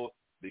possible,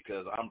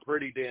 because I'm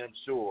pretty damn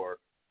sure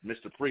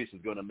Mr. Priest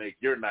is going to make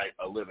your night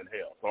a living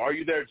hell. So are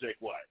you there, Jake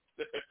Wyatt?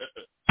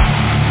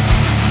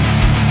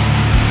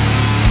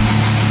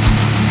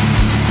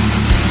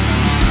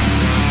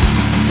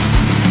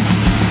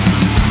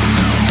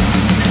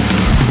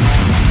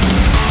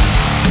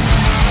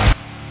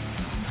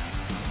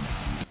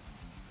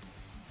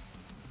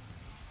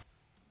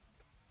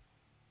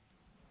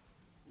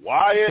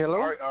 Wyatt,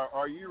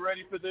 are you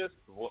ready for this?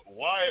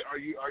 Wyatt, are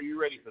you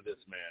ready for this,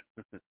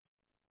 man?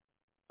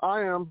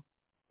 I am.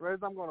 Ready as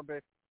I'm going to be.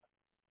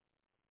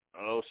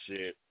 Oh,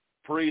 shit.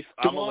 Priest,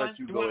 I'm going to let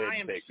you go ahead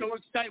and take it. I am so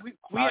excited.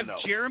 We have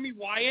Jeremy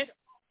Wyatt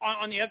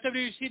on the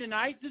FWWC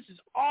tonight. This is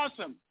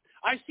awesome.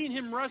 I've seen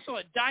him wrestle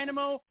at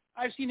Dynamo.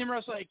 I've seen him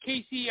wrestle at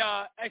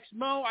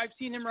KCXMO. I've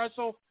seen him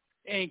wrestle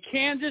in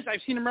Kansas.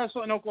 I've seen him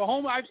wrestle in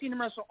Oklahoma. I've seen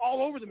him wrestle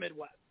all over the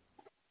Midwest.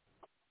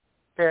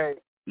 Okay.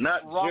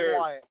 Not Wrong Jeremy.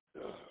 Wyatt.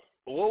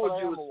 What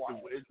would you,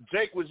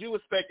 Jake, would you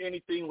expect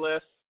anything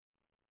less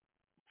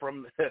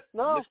from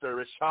Mr.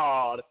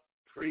 Richard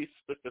Priest?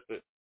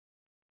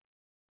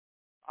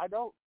 I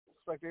don't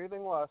expect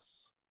anything less.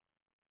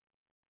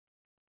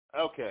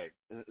 Okay,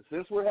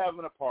 since we're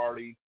having a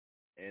party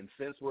and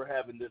since we're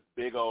having this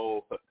big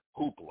old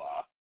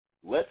hoopla,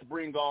 let's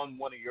bring on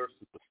one of your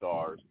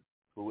superstars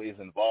who is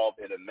involved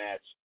in a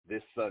match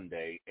this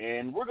Sunday,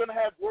 and we're gonna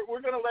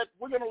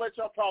let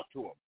y'all talk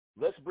to him.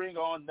 Let's bring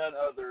on none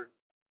other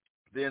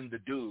than the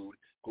dude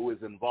who is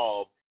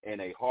involved in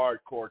a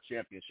hardcore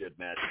championship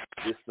match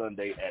this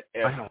Sunday at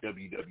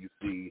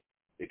FWWC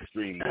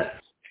Extreme Rules.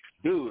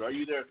 Dude, are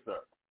you there, sir?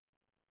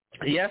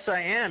 Yes, I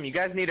am. You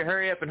guys need to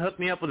hurry up and hook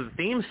me up with a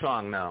theme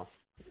song now.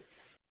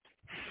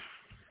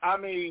 I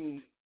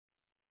mean,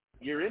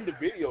 you're in the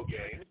video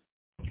game.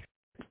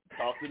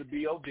 Talk to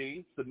the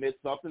BOD, submit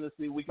something to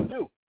see what we can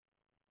do.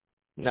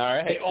 All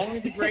right. Hey, only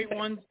the great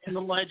ones and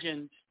the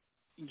legends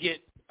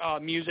get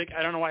music.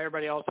 I don't know why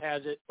everybody else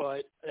has it,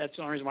 but that's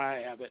the only reason why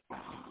I have it.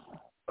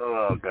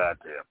 Oh,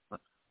 goddamn.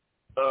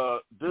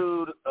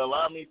 Dude,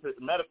 allow me to,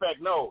 matter of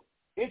fact, no,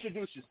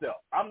 introduce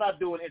yourself. I'm not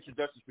doing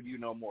introductions for you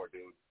no more,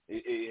 dude.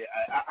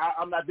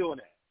 I'm not doing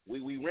that.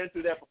 We ran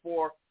through that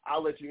before.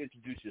 I'll let you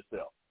introduce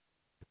yourself.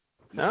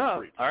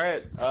 Oh, all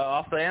right.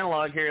 Off the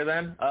analog here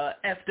then.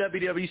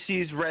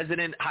 FWWC's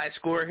resident high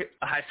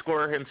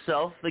scorer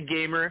himself, the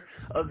gamer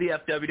of the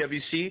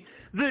FWWC,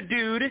 the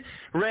dude,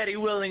 ready,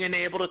 willing, and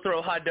able to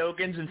throw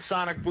Hadokens and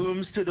sonic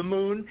booms to the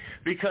moon,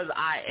 because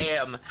I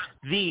am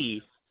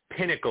the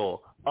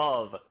pinnacle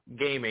of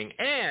gaming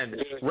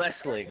and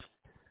wrestling.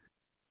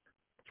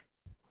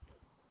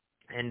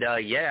 And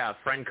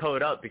friend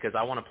code up, because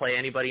I want to play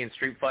anybody in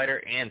Street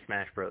Fighter and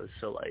Smash Bros.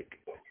 So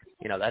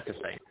that's a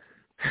thing.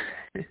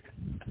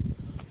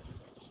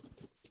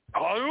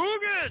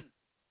 Hadouken!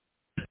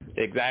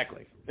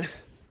 Exactly.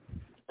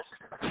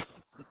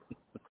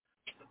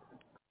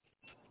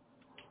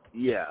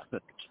 Yeah.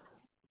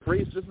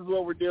 Priest, this is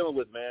what we're dealing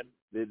with, man.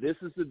 This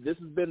has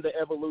been the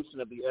evolution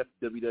of the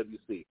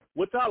FWWC,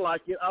 which I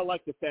like it. I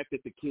like the fact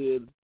that the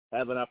kids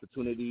have an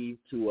opportunity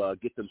to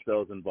get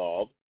themselves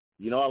involved.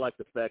 You know, I like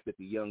the fact that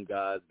the young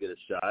guys get a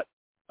shot.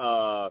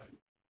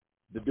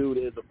 The dude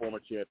is a former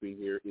champion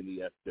here in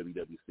the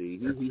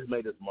FWWC. He's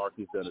made his mark.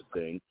 He's done his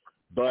thing.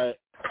 But,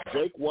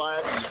 Jake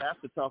Wyatt, you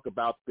have to talk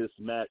about this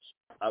match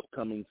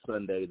upcoming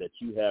Sunday that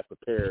you have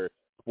prepared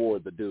for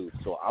the dude.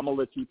 So I'm going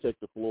to let you take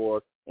the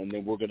floor, and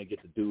then we're going to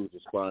get the dude's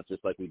response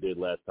just like we did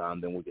last time.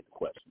 Then we'll get the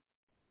question.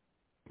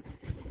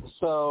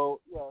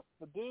 So, yes,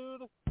 the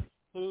dude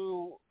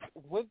who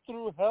went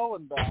through hell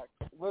and back,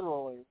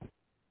 literally,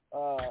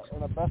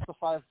 in a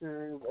best-of-5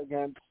 series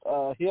against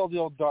Heel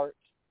Deal Dart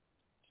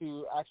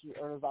to actually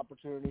earn his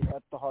opportunity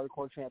at the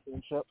Hardcore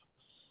Championship.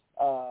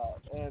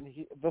 And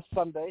this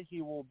Sunday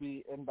he will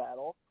be in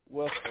battle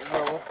with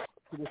Willis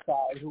to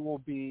decide who will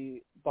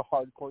be the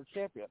Hardcore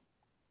Champion.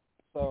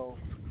 So,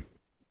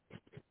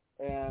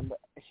 and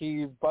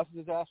he busted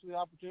his ass for the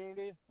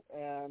opportunity,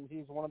 and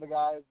he's one of the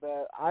guys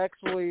that I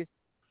actually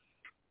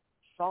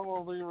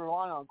strongly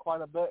rely on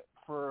quite a bit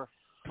for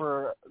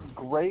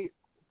great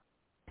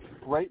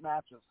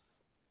matches,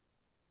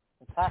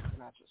 attack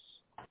matches.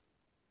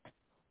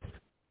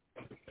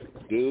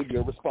 Dude,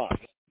 your response.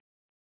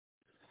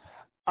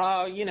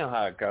 Oh, you know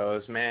how it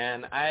goes,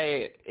 man.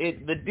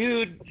 The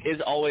dude is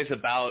always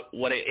about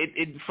what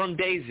from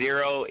day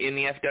zero in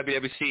the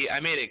FWWC, I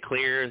made it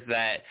clear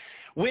that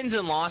wins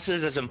and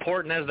losses, as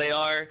important as they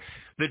are,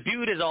 the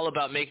dude is all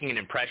about making an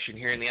impression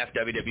here in the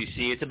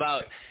FWWC. It's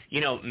about,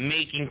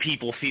 making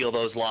people feel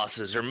those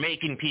losses or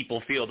making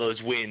people feel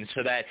those wins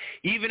so that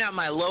even at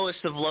my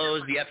lowest of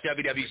lows, the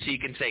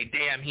FWWC can say,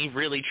 damn, he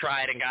really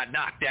tried and got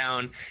knocked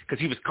down because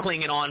he was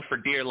clinging on for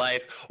dear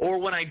life. Or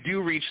when I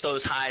do reach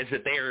those highs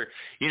that they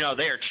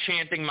are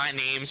chanting my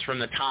names from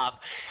the top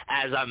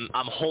as I'm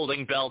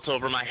holding belts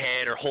over my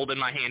head or holding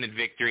my hand in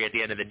victory at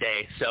the end of the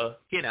day. So,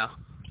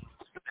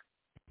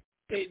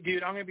 Hey,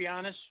 dude, I'm going to be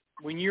honest.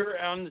 When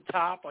you're on the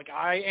top, like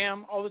I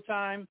am all the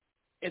time,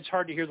 it's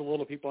hard to hear the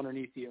little people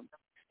underneath you.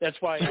 That's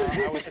why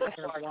I always have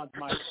to turn it on to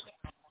my.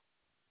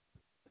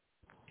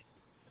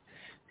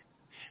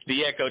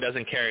 The echo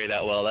doesn't carry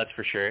that well, that's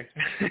for sure.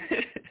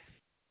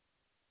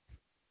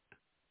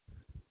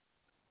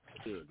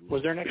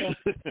 Was there an echo?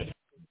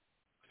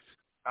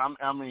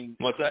 I mean,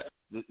 what's that?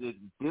 This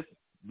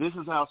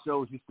is how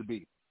shows used to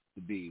be.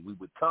 We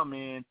would come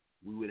in,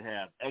 we would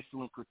have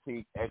excellent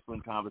critique,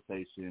 excellent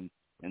conversation,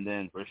 and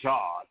then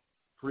Rashad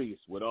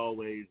Priest would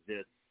always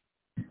just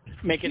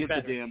make it get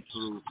better. The damn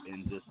truth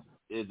and just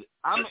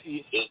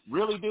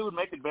really, dude,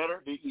 make it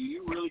better. Do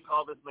you really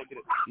call this making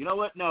it? You know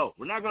what? No,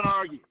 we're not going to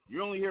argue.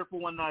 You're only here for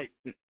one night.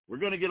 We're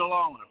going to get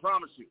along, I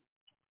promise you.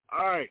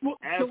 All right. Well,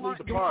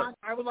 Devon,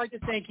 I would like to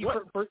thank you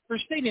for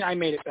stating I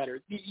made it better.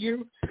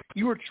 You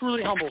were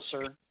truly humble,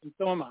 sir, and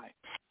so am I.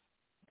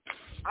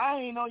 I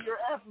ain't know your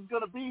ass was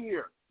going to be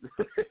here.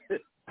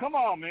 Come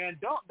on, man.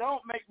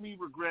 Don't make me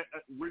regret.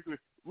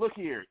 Look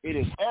here. It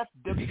is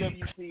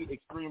FWWC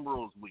Extreme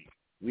Rules Week.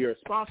 We are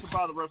sponsored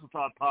by the Wrestle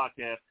Talk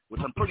Podcast,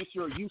 which I'm pretty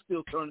sure you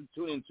still tune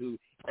into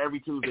every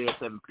Tuesday at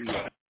 7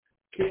 p.m.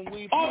 Can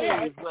we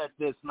please let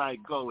this night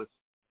go?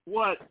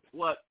 What,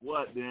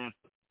 man?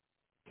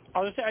 I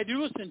was going to say, I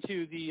do listen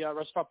to the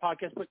Wrestle Talk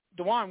Podcast, but,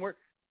 Dewan,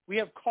 we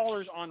have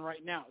callers on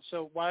right now,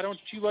 so why don't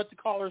you let the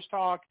callers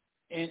talk,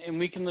 and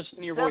we can listen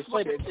to your voice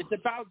later. It's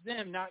about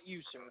them, not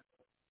you, sir.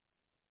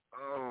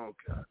 Oh,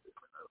 God.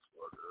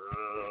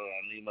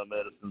 I need my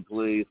medicine,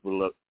 please. But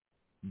look,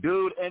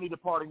 dude, any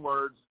departing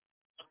words?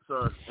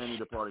 Sir, any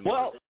departing words?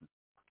 Well,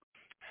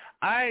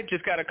 I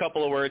just got a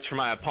couple of words from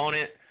my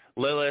opponent,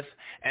 Lilith,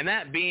 and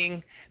that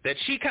being that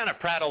she kind of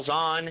prattles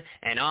on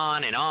and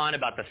on and on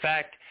about the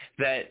fact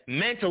that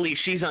mentally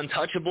she's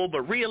untouchable,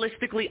 but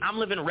realistically I'm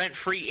living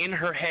rent-free in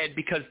her head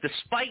because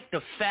despite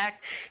the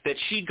fact that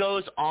she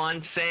goes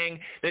on saying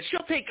that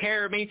she'll take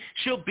care of me,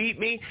 she'll beat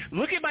me,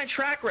 look at my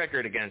track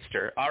record against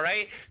her, all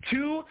right?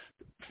 2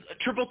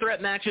 triple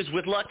threat matches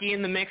with Lucky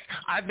in the mix.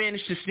 I've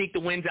managed to sneak the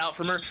wins out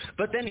from her,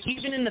 but then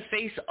even in the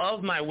face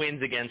of my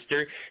wins against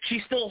her,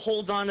 she still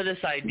holds on to this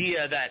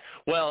idea that,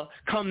 well,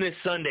 come this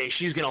Sunday,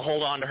 she's going to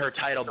hold on to her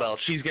title belt.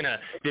 She's going to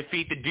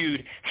defeat the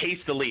dude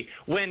hastily.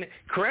 When,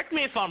 correct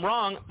me if I'm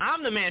wrong,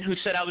 I'm the man who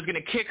said I was going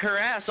to kick her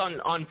ass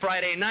on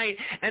Friday night,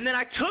 and then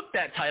I took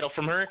that title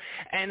from her,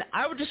 and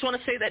I would just want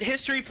to say that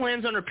history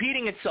plans on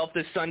repeating itself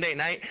this Sunday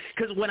night,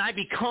 because when I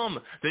become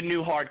the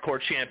new hardcore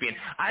champion,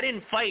 I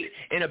didn't fight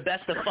in a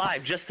best of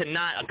 5 just to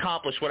not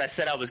accomplish what I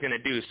said I was going to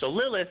do. So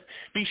Lilith,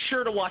 be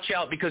sure to watch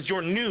out because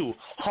your new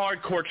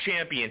hardcore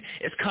champion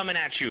is coming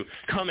at you.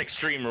 Come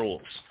Extreme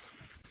Rules.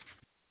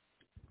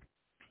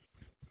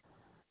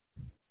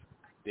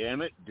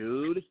 Damn it,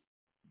 dude.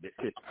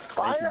 Thank you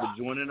for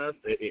joining us.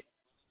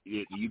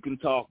 You can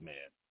talk,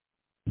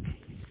 man.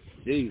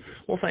 Jesus.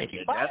 Well, thank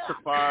you. That's the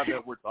fire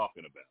that we're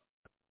talking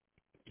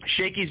about.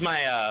 Shaky's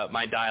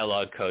my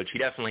dialogue coach. He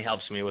definitely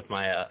helps me with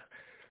my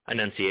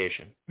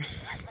enunciation.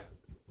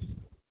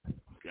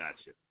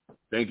 Gotcha.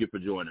 Thank you for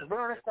joining.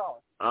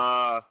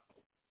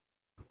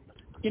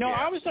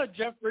 I always thought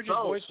Jeff Bridges'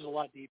 voice was a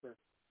lot deeper.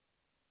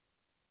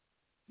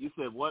 You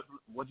said what?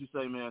 What'd you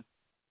say, man?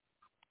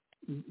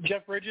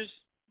 Jeff Bridges,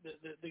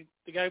 the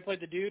guy who played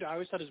the dude, I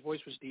always thought his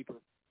voice was deeper.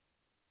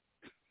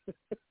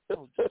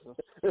 And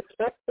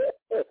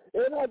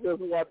I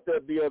just watched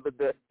that the other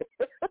day.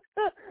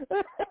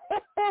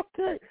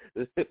 Okay.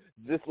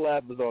 This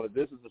laugh is on it.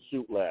 This is a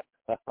shoot laugh.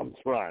 I'm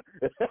trying.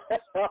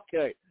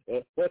 Okay.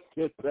 Let's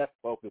get back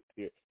focused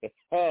here.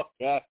 Oh,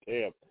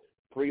 goddamn.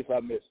 Priest, I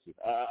missed you.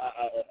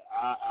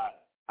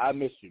 I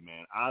miss you,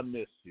 man. I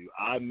miss you.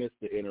 I miss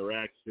the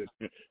interaction.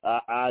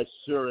 I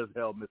sure as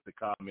hell miss the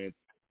comments.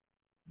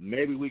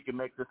 Maybe we can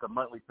make this a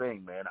monthly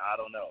thing, man. I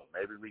don't know.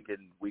 Maybe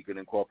we can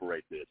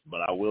incorporate this.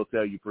 But I will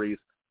tell you,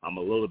 Priest, I'm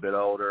a little bit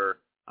older.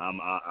 I'm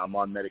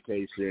on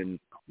medication.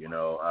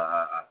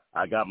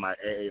 I got my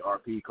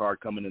AARP card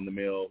coming in the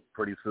mail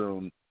pretty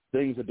soon.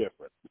 Things are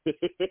different.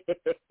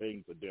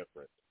 Things are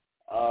different.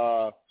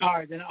 All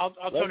right, then I'll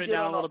tone it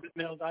down a little bit,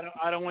 Mills.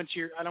 I don't want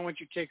your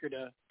ticker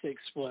to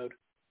explode.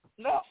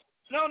 No.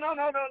 I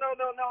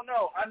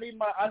need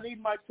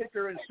my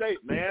ticker in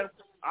shape, man.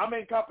 I'm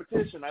in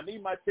competition. I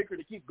need my ticker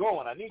to keep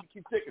going. I need to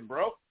keep ticking,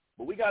 bro.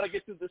 But we got to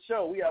get through the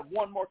show. We have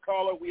one more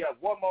caller. We have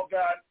one more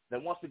guy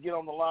that wants to get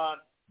on the line.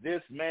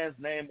 This man's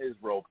name is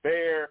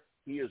Robert.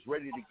 He is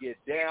ready to get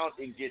down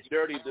and get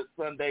dirty this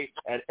Sunday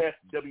at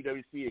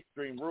FWWC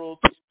Extreme Rules.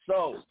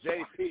 So,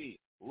 JP,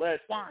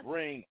 let's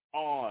bring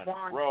on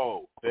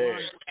Robert.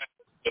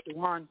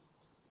 Come on.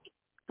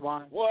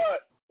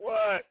 What?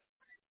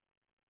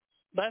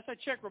 Last I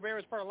checked, Robert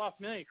was part of La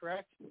Familia,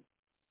 correct?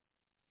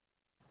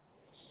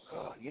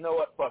 You know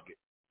what? Fuck it.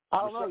 I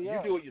don't know.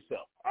 Yeah. You do it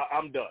yourself.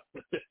 I'm done.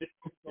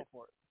 Go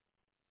for it.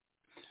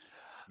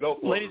 Go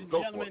for Ladies it. and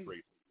Go gentlemen, for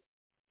it,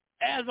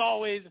 as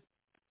always,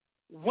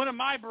 one of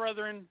my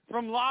brethren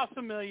from La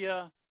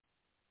Familia,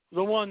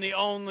 the one, the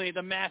only,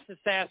 the mass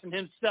assassin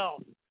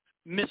himself,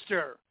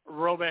 Mr.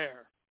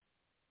 Robert.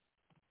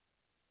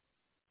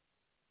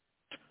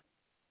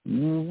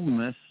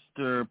 Ooh,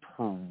 Mr.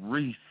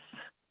 Priest.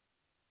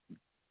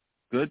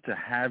 Good to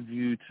have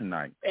you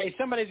tonight. Hey,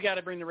 somebody's got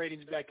to bring the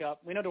ratings back up.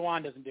 We know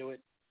Dewan doesn't do it.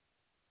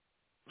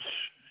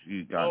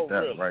 You got that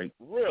really? right.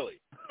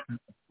 Really?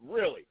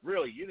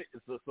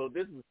 So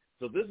this is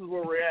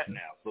where we're at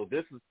now. So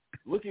this is,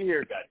 look at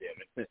here,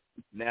 goddammit.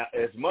 Now,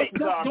 as much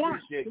as I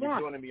appreciate you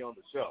joining me on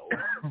the show,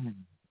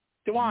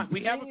 Dewan,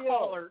 we have a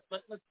caller.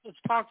 Let's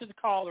talk to the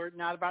caller,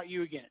 not about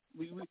you again.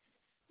 We went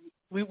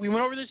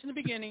over this in the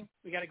beginning.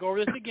 We got to go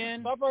over this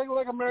again. Stop acting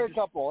like a married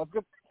couple. Let's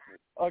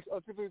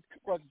get these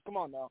questions. Come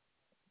on now.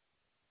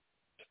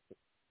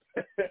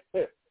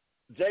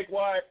 Jake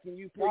Wyatt, can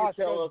you please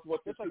tell us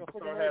what the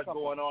superstar has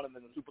going on, and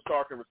then the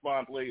superstar can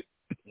respond, please?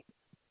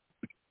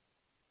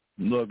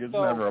 Look, it's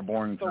never a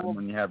boring time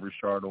when you have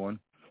Richard on.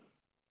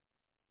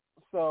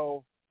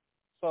 So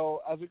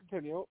as we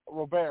continue,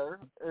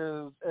 Robert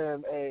is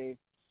in a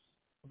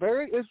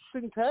very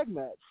interesting tag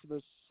match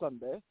this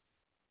Sunday.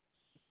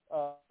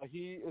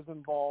 He is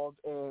involved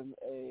in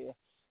a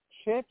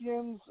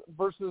champions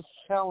versus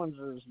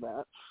challengers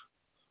match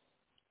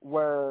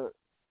where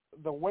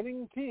the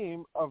winning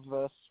team of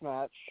this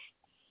match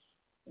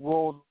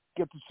will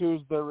get to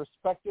choose their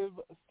respective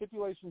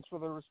stipulations for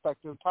their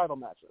respective title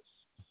matches.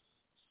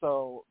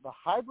 So the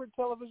hybrid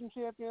television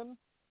champion,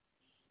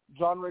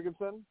 John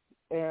Rigginson,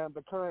 and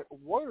the current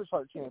Warriors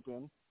Heart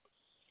champion,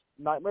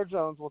 Nightmare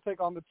Jones, will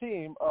take on the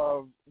team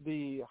of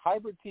the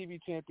hybrid TV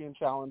champion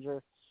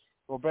challenger,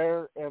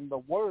 Robert, and the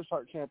Warriors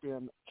Heart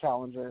champion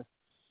challenger,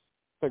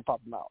 Big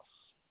Papa Mouse.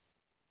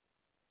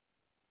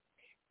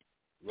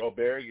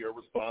 Robert, your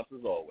response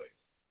as always.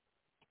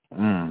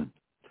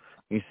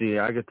 You see,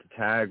 I get to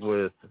tag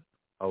with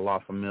a La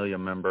Familia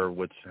member,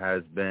 which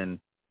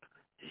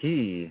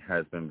he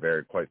has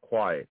been quite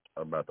quiet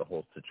about the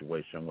whole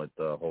situation with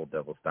the whole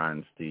Devil's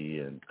Dynasty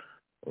and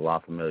La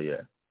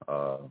Familia.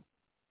 Quite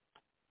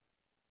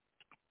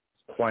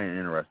an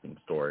interesting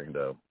story,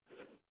 though.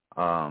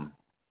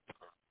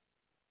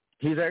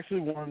 He's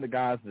actually one of the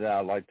guys that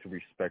I like to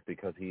respect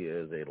because he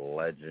is a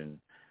legend,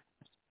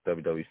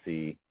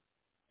 WWC,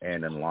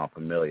 and in La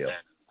Familia.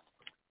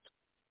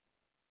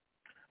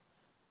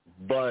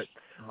 But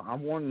I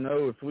want to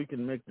know if we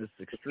can make this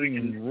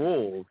Extreme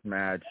Rules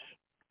match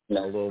a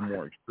little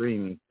more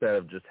extreme instead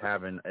of just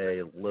having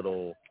a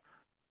little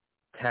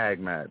tag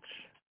match.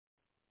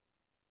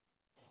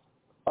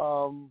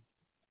 I'm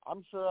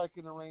sure I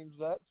can arrange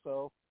that,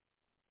 so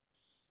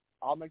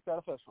I'll make that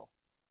official.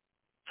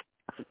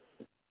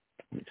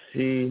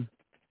 See,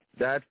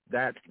 that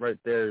right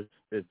there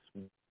is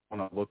what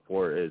I look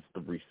for, is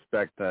the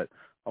respect that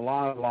a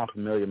lot of La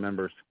Familia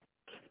members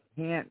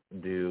can't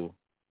do,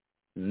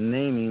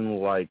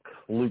 naming like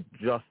Luke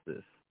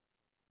Justice.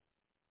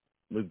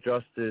 Luke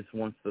Justice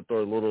wants to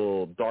throw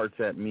little darts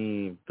at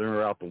me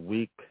throughout the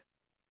week,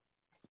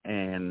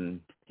 and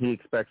he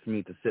expects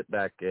me to sit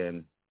back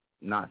and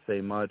not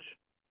say much.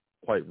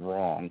 Quite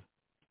wrong.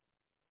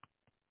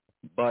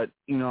 But,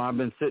 I've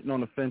been sitting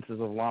on the fences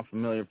of La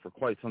Familia for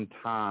quite some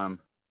time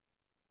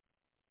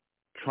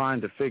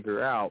trying to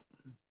figure out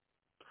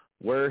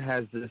where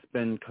has this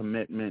been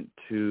commitment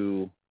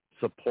to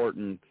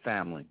supporting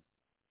family?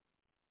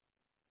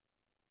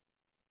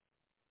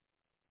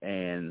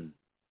 And,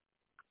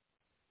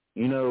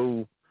 you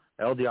know,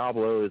 El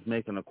Diablo is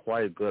making a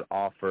quite a good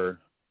offer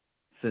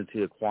since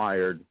he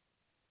acquired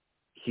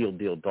Heel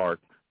Deal Dark,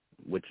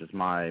 which is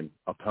my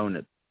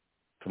opponent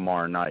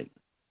tomorrow night.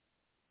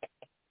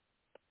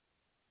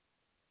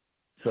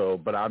 So,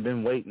 but I've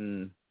been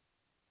waiting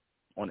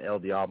on El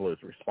Diablo's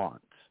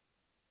response.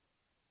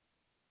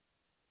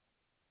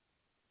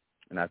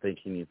 And I think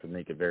he needs to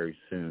make it very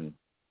soon.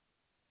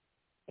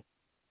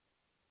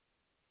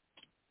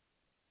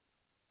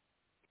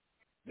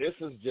 This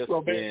has just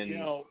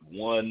been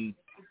one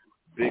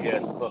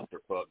big-ass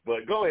clusterfuck.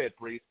 But go ahead,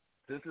 Priest.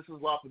 Since this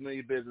is La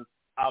Familia business,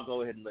 I'll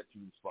go ahead and let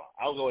you respond.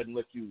 I'll go ahead and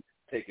let you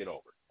take it over.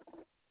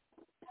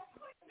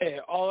 Hey,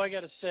 all I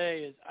got to say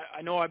is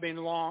I know I've been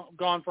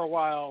gone for a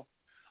while.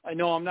 I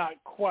know I'm not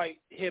quite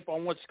hip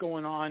on what's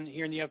going on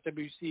here in the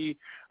FWC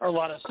or a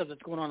lot of stuff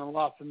that's going on in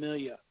La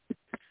Familia.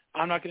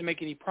 I'm not going to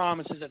make any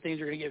promises that things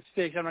are going to get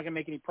fixed. I'm not going to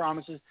make any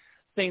promises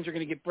things are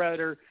going to get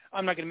better.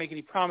 I'm not going to make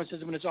any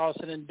promises when it's all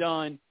said and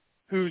done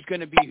who's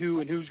going to be who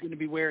and who's going to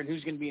be where and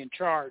who's going to be in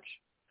charge.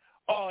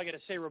 All I got to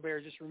say, Robert,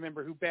 is just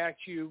remember who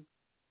backed you,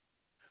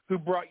 who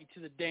brought you to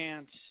the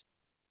dance,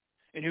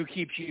 and who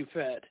keeps you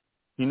fed.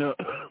 You know,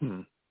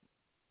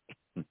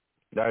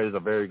 that is a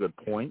very good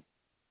point.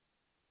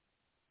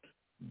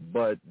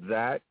 But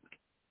that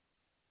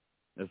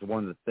is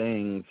one of the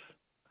things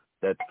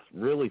that's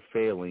really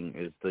failing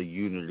is the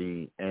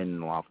unity in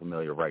La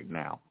Familia right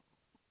now.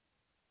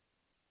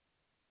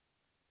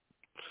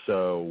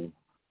 So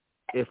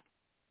if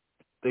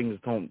things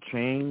don't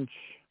change,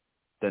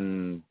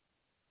 then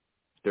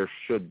there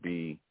should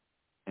be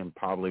and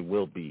probably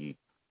will be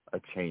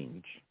a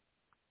change.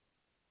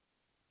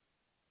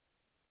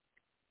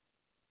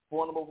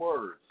 Formidable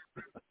words.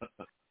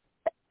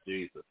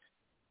 Jesus.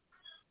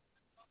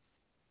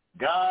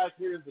 Guys,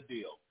 here's the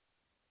deal.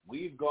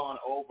 We've gone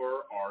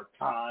over our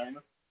time.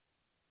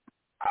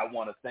 I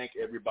want to thank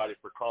everybody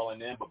for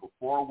calling in, but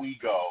before we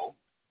go,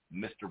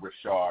 Mr.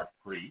 Richard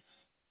Priest,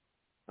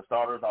 for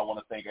starters, I want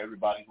to thank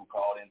everybody who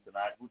called in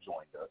tonight, who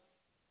joined us.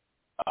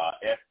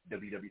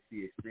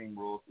 FWWC Extreme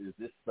Rules is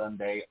this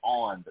Sunday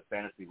on the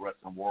Fantasy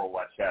Wrestling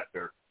Worldwide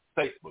Chapter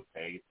Facebook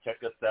page. Check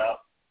us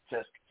out.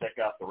 Check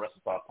out the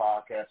WrestleTalk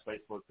Podcast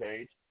Facebook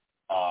page.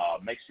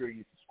 Make sure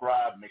you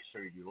subscribe. Make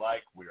sure you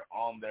like. We're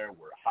on there.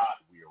 We're hot.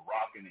 We are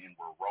rocking and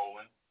we're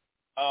rolling.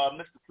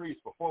 Mr.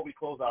 Priest, before we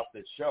close out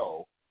this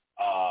show,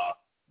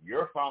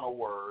 your final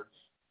words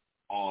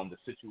on the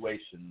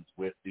situations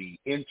with the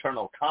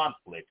internal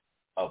conflict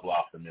of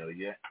La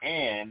Familia,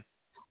 and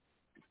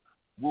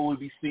will we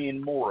be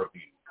seeing more of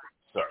you,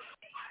 sir?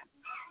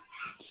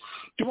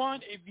 Duan,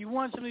 if you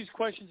want some of these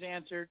questions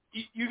answered,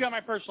 you got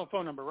my personal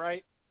phone number,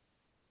 right?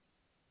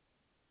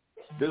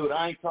 Dude,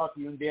 I ain't talked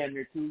to you in damn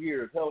near 2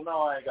 years. Hell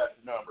no, I ain't got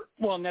your number.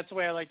 Well, and that's the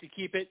way I like to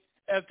keep it.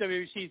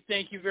 FWC,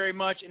 thank you very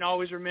much, and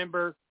always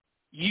remember,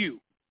 you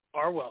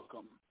are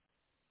welcome.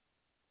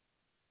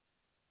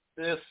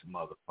 This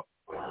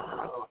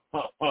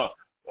motherfucker.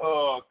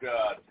 Oh,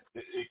 God.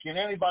 Can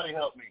anybody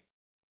help me?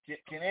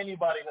 Can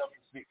anybody help me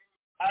speak?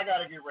 I got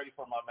to get ready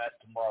for my match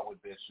tomorrow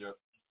with Bishop.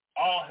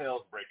 All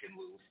hell's breaking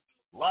loose.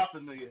 La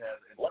Familia has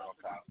internal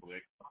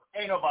conflict.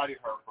 Ain't nobody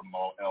heard from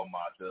El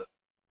Mata.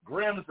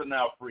 Grimm's a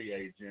now free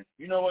agent.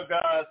 You know what,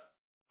 guys?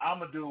 I'm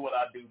going to do what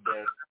I do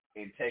best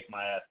and take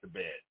my ass to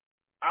bed.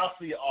 I'll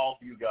see all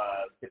of you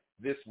guys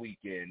this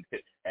weekend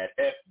at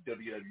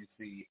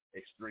FWWC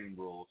Extreme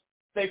Rules.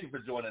 Thank you for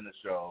joining the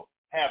show.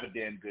 Have a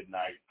damn good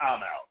night.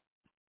 I'm out.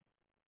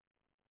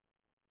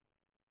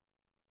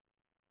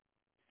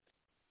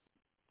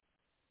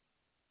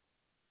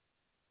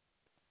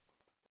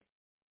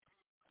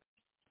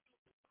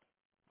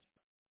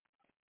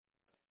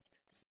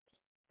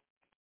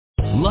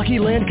 Lucky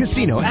Land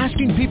Casino,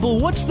 asking people,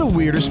 what's the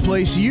weirdest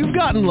place you've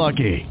gotten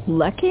lucky?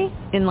 Lucky?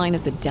 In line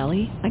at the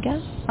deli, I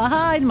guess?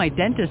 Aha, in my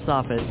dentist's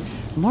office.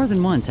 More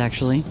than once,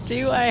 actually.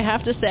 Do I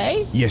have to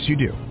say? Yes, you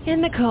do.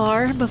 In the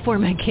car before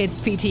my kids'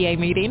 PTA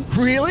meeting.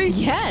 Really?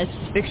 Yes.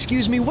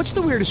 Excuse me, what's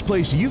the weirdest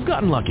place you've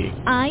gotten lucky?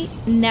 I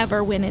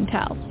never win and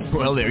tell.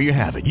 Well, there you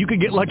have it. You can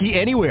get lucky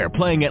anywhere,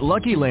 playing at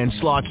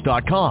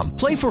LuckyLandSlots.com.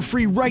 Play for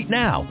free right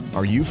now.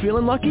 Are you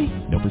feeling lucky?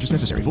 No purchase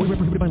necessary. Void where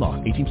prohibited by law.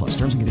 18+.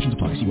 Terms and conditions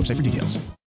apply. See website for details.